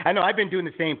 man. I know I've been doing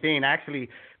the same thing. I actually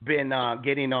been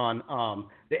getting on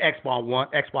the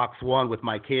Xbox One with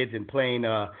my kids and playing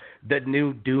the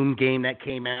new Doom game that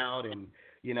came out, and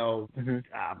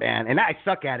man, and I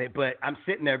suck at it, but I'm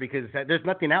sitting there because there's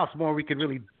nothing else more we could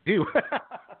really do.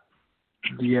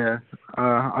 Yeah,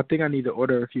 I think I need to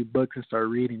order a few books and start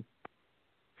reading.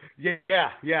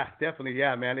 Yeah, definitely,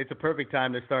 yeah, man. It's a perfect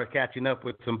time to start catching up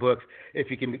with some books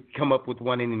if you can come up with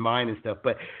one in mind and stuff.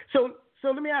 But so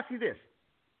let me ask you this: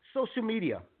 social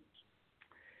media.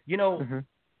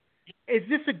 Is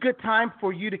this a good time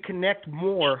for you to connect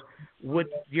more with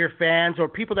your fans or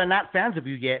people that are not fans of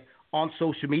you yet on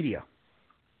social media?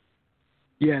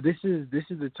 Yeah, this is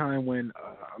the time when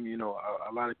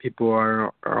a lot of people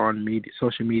are on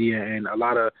social media, and a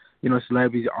lot of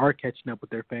celebrities are catching up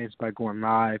with their fans by going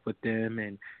live with them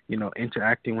and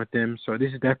interacting with them. So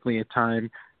this is definitely a time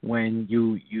when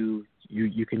you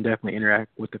can definitely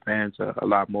interact with the fans a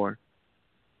lot more.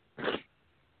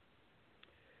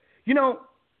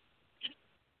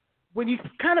 When you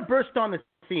kind of burst on the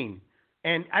scene,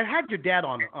 and I had your dad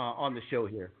on the show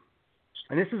here.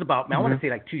 And this is about, I want to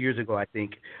say 2 years ago, I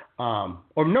think. I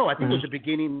think it was the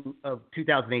beginning of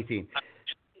 2018.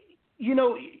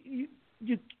 You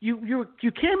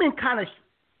came in kind of,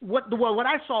 what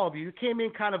I saw of you came in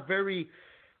kind of very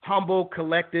humble,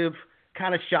 collective,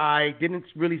 kind of shy, you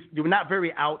were not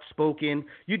very outspoken.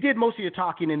 You did most of your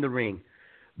talking in the ring.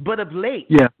 But of late,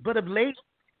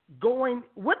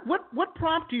 what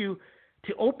prompted you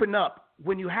to open up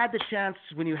when you had the chance,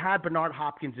 when you had Bernard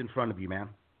Hopkins in front of you, man?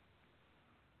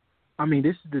 I mean,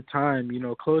 this is the time,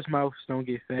 closed mouths don't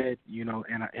get fed,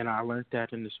 and I learned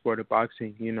that in the sport of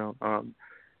boxing.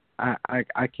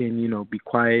 I can, be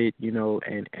quiet,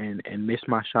 and miss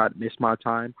my shot, miss my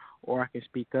time, or I can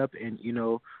speak up and,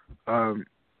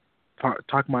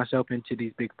 talk myself into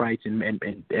these big fights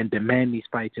and demand these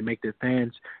fights and make the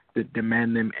fans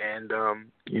demand them and,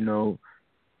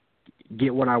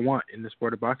 get what I want in the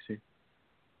sport of boxing.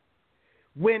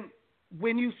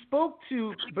 When you spoke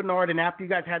to Bernard and after you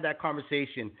guys had that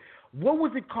conversation, what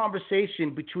was the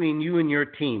conversation between you and your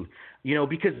team?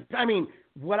 Because,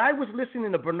 what I was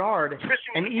listening to Bernard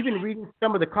and even reading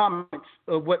some of the comments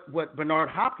of what Bernard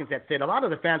Hopkins had said, a lot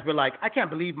of the fans were like, I can't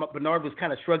believe Bernard was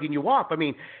kind of shrugging you off.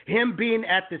 Him being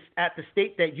at the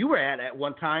state that you were at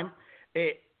one time,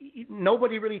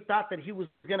 nobody really thought that he was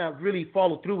going to really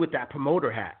follow through with that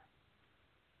promoter hat.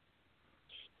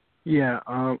 Yeah,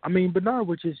 I mean, Bernard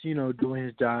was just, doing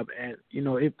his job, and at the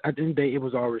end of the day, it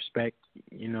was all respect.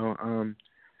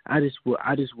 I just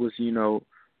was,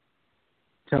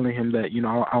 telling him that,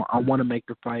 I want to make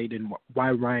the fight, and why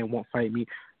Ryan won't fight me.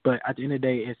 But at the end of the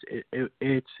day,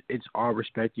 it's all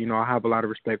respect. I have a lot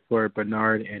of respect for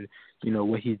Bernard and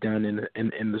what he's done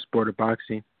in the sport of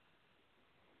boxing.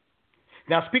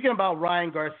 Now, speaking about Ryan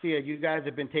Garcia, you guys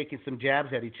have been taking some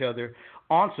jabs at each other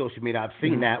on social media. I've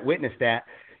seen that, witnessed that.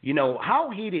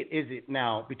 How heated is it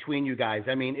now between you guys?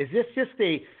 I mean, is this just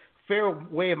a fair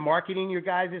way of marketing your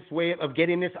guys' way of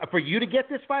getting this, for you to get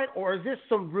this fight, or is this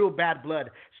some real bad blood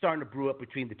starting to brew up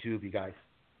between the two of you guys?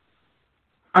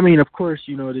 I mean, of course,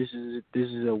 this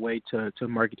is a way to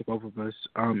market to both of us.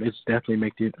 It's definitely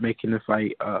making the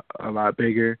fight a lot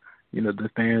bigger. The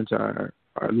fans are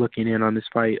looking in on this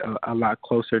fight a lot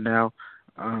closer now.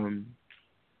 I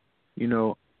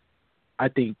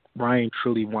think Ryan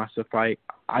truly wants to fight.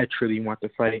 I truly want to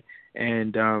fight,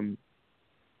 and I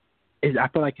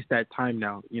feel like it's that time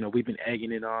now. We've been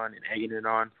egging it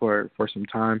on for some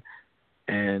time,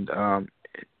 and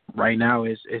right now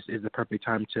is the perfect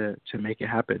time to make it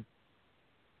happen.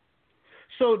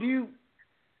 So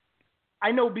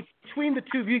I know between the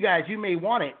two of you guys, you may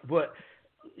want it, but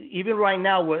even right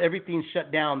now where everything's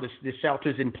shut down, the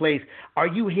shelter's in place, are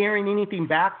you hearing anything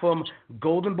back from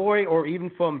Golden Boy or even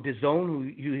from DAZN, who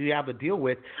you have a deal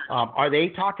with? Are they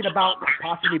talking about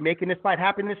possibly making this fight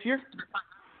happen this year?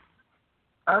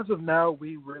 As of now,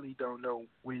 we really don't know.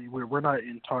 We're not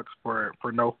in talks for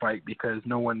no fight because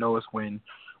no one knows when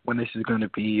this is going to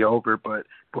be over. But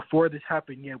before this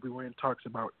happened, we were in talks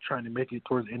about trying to make it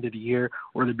towards the end of the year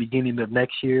or the beginning of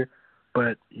next year.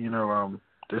 But,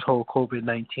 this whole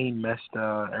COVID-19 messed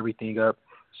everything up.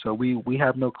 So we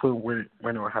have no clue when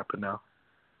it will happen now.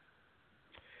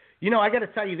 I got to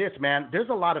tell you this, man. There's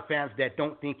a lot of fans that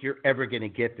don't think you're ever going to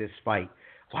get this fight.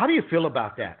 Well, how do you feel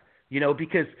about that?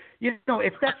 Because,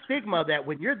 it's that stigma that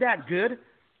when you're that good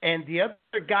and the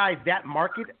other guy's that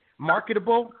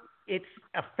marketable, it's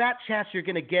a fat chance you're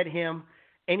going to get him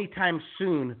anytime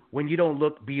soon when you don't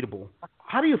look beatable.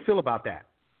 How do you feel about that?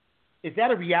 Is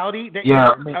that a reality that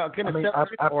you're going to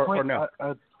celebrate or no?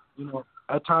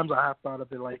 At times I have thought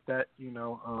of it like that,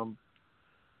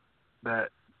 that,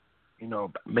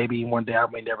 maybe one day I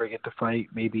may never get to fight.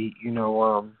 Maybe,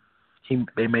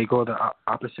 they may go the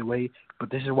opposite way. But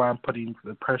this is why I'm putting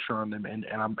the pressure on them, and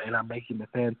I'm making the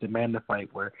fans demand the fight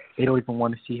where they don't even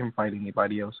want to see him fight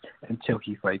anybody else until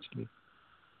he fights me.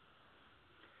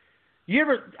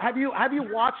 Have you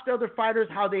watched other fighters,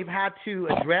 how they've had to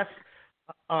address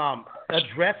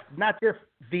not just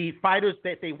the fighters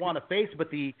that they want to face, but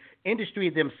the industry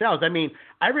themselves? I mean,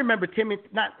 I remember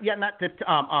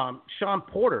Sean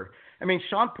Porter. I mean,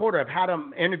 Sean Porter, I've had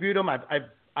him, interviewed him.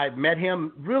 I've met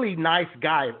him, really nice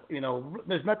guy.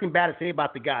 There's nothing bad to say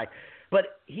about the guy.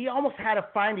 But he almost had to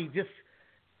finally just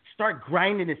start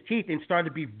grinding his teeth and start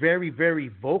to be very, very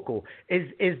vocal.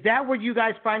 Is that where you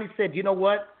guys finally said, you know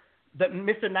what, the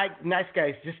Mr. Nice Guy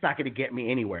is just not going to get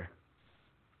me anywhere?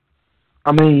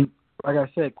 I mean, like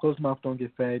I said, closed mouth don't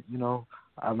get fed.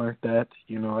 I learned that,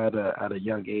 at a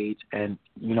young age, and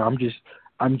I'm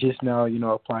just now,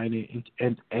 applying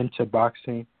it into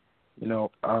boxing.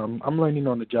 I'm learning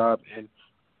on the job, and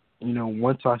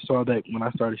once I saw that when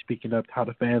I started speaking up, how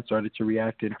the fans started to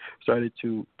react and started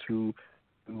to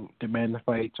demand the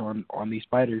fights on these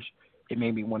fighters, it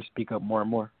made me want to speak up more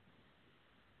and more.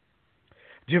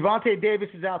 Gervonta Davis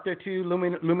is out there too,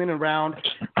 looming around.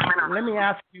 Let me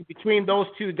ask you, between those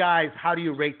two guys, how do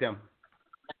you rate them?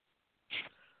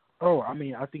 Oh, I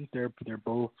mean, I think they're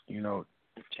both.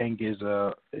 Cheng is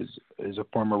a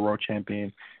former world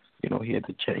champion. He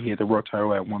had the world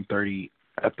title at 130.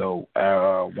 At the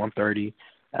 130,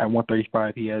 at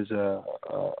 135, he has a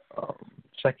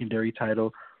secondary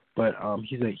title. But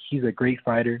he's a great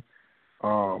fighter.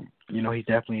 He's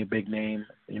definitely a big name.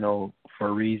 For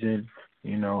a reason.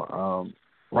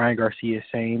 Ryan Garcia,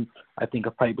 same. I think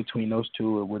a fight between those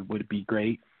two would be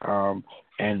great. And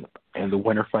the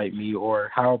winner fight me, or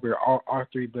however, all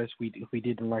three of us, if we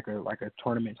did in like a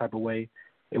tournament type of way,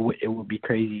 it would be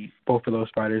crazy. Both of those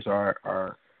fighters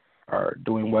are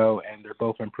doing well, and they're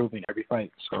both improving every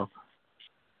fight. So,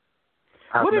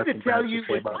 what does it tell you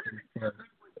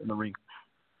in the ring?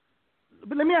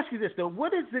 But let me ask you this though: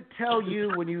 what does it tell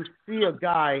you when you see a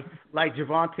guy like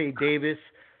Gervonta Davis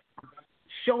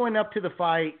showing up to the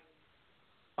fight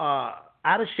out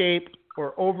of shape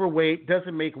or overweight,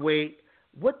 doesn't make weight?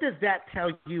 What does that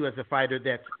tell you as a fighter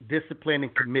that's disciplined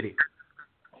and committed?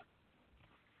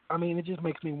 I mean, it just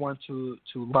makes me want to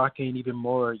lock in even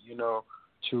more,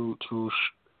 to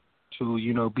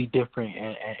be different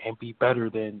and be better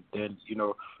than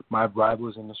my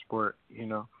rivals in the sport.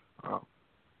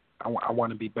 I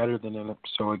want to be better than them.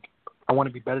 So I want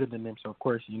to be better than them. So of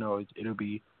course, it'll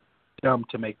be dumb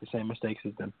to make the same mistakes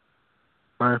as them.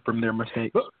 Learn from their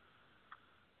mistakes.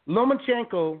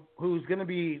 Lomachenko, who's going to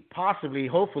be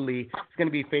hopefully, is going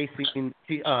to be facing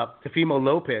Teofimo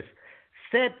Lopez,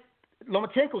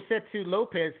 Lomachenko said to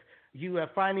Lopez, "You have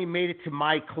finally made it to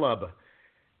my club."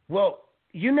 Well,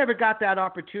 you never got that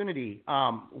opportunity.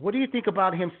 What do you think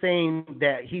about him saying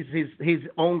that he's his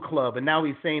own club, and now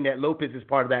he's saying that Lopez is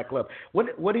part of that club?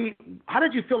 How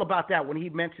did you feel about that when he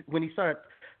started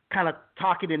kind of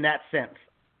talking in that sense?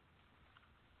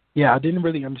 Yeah, I didn't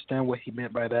really understand what he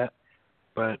meant by that,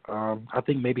 but I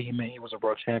think maybe he meant he was a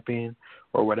world champion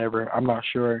or whatever. I'm not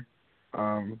sure,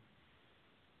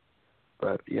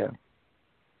 but yeah.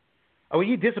 Oh, were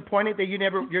you disappointed that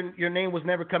your name was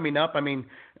never coming up? I mean,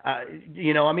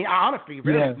 honestly,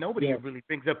 really, nobody really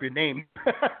brings up your name.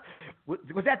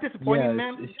 Was that disappointing,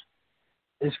 man?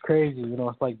 It's crazy.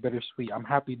 It's like bittersweet. I'm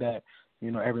happy that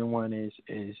everyone is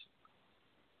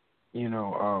they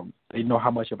know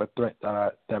how much of a threat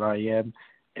that I am,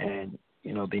 and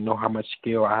they know how much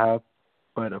skill I have.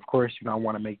 But of course, I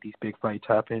want to make these big fights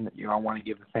happen. I want to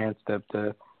give the fans the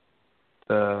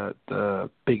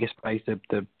biggest fights,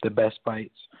 the best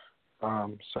fights.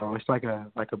 So it's like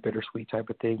a bittersweet type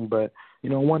of thing. But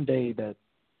one day that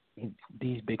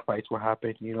these big fights will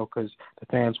happen. Because the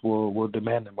fans will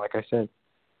demand them. Like I said.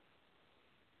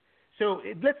 So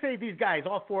let's say these guys,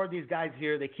 all four of these guys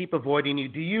here, they keep avoiding you.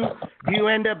 Do you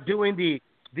end up doing the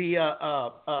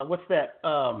what's that?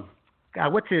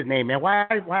 God, what's his name, man? Why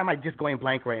am I just going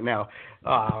blank right now?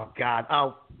 Oh God,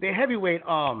 the heavyweight.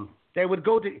 They would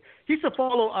go to. He used to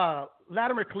follow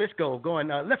Latimer Klitschko, going,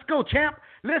 "Let's go, champ!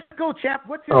 Let's go, champ!"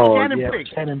 What's his Shannon Briggs?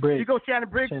 Shannon Briggs. You go Shannon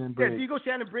Briggs. Shannon Briggs. Yeah, do you go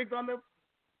Shannon Briggs on them?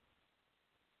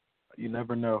 You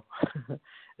never know.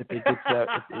 If it gets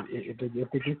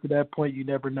to that point, you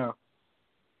never know.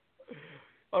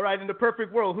 All right, in the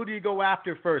perfect world, who do you go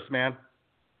after first, man?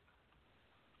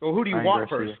 Or who do you want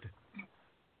first?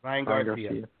 Ryan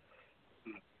Garcia.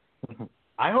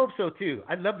 I hope so too.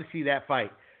 I'd love to see that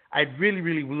fight. I'd really,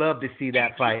 really love to see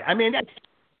that fight. I mean, it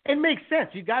makes sense.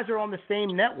 You guys are on the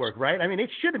same network, right? I mean,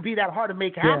 it shouldn't be that hard to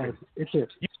make happen. Yeah,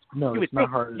 it's not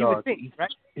hard at all. It's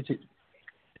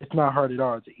not hard at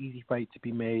all. It's an easy fight to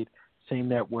be made. Same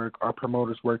network. Our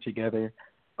promoters work together.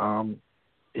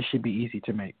 It should be easy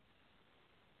to make.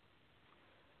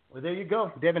 Well, there you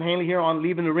go. Devin Haney here on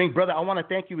Leaving the Ring. Brother, I want to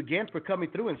thank you again for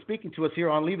coming through and speaking to us here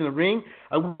on Leaving the Ring.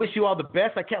 I wish you all the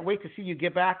best. I can't wait to see you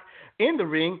get back in the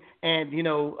ring and,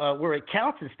 where it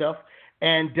counts and stuff.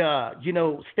 And,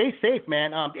 stay safe,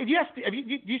 man. Do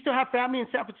you still have family in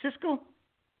San Francisco?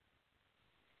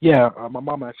 Yeah, my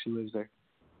mom actually lives there.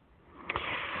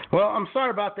 Well, I'm sorry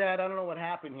about that. I don't know what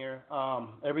happened here.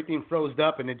 Everything froze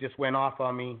up and it just went off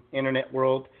on me, internet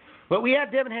world. But we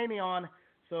had Devin Haney on.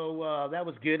 So that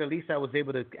was good. At least I was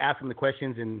able to ask him the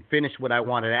questions and finish what I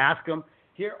wanted to ask him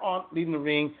here on Leaving the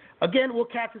Ring. Again, we'll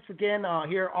catch us again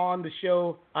here on the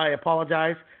show. I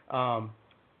apologize.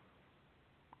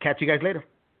 Catch you guys later.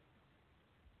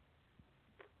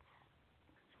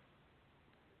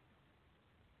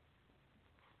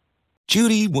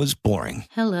 Judy was boring.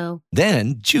 Hello.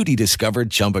 Then Judy discovered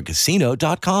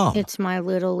ChumbaCasino.com. It's my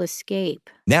little escape.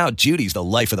 Now Judy's the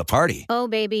life of the party. Oh,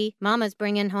 baby, mama's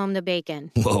bringing home the bacon.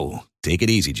 Whoa, take it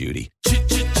easy, Judy.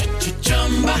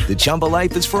 The Chumba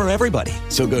life is for everybody.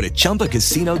 So go to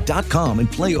ChumbaCasino.com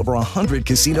and play over 100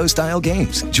 casino-style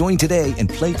games. Join today and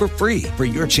play for free for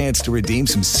your chance to redeem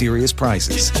some serious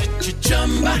prizes.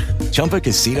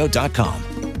 ChumbaCasino.com.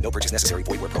 No purchase necessary.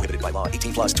 Void where prohibited by law.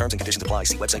 18+ terms and conditions apply.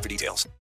 See website for details.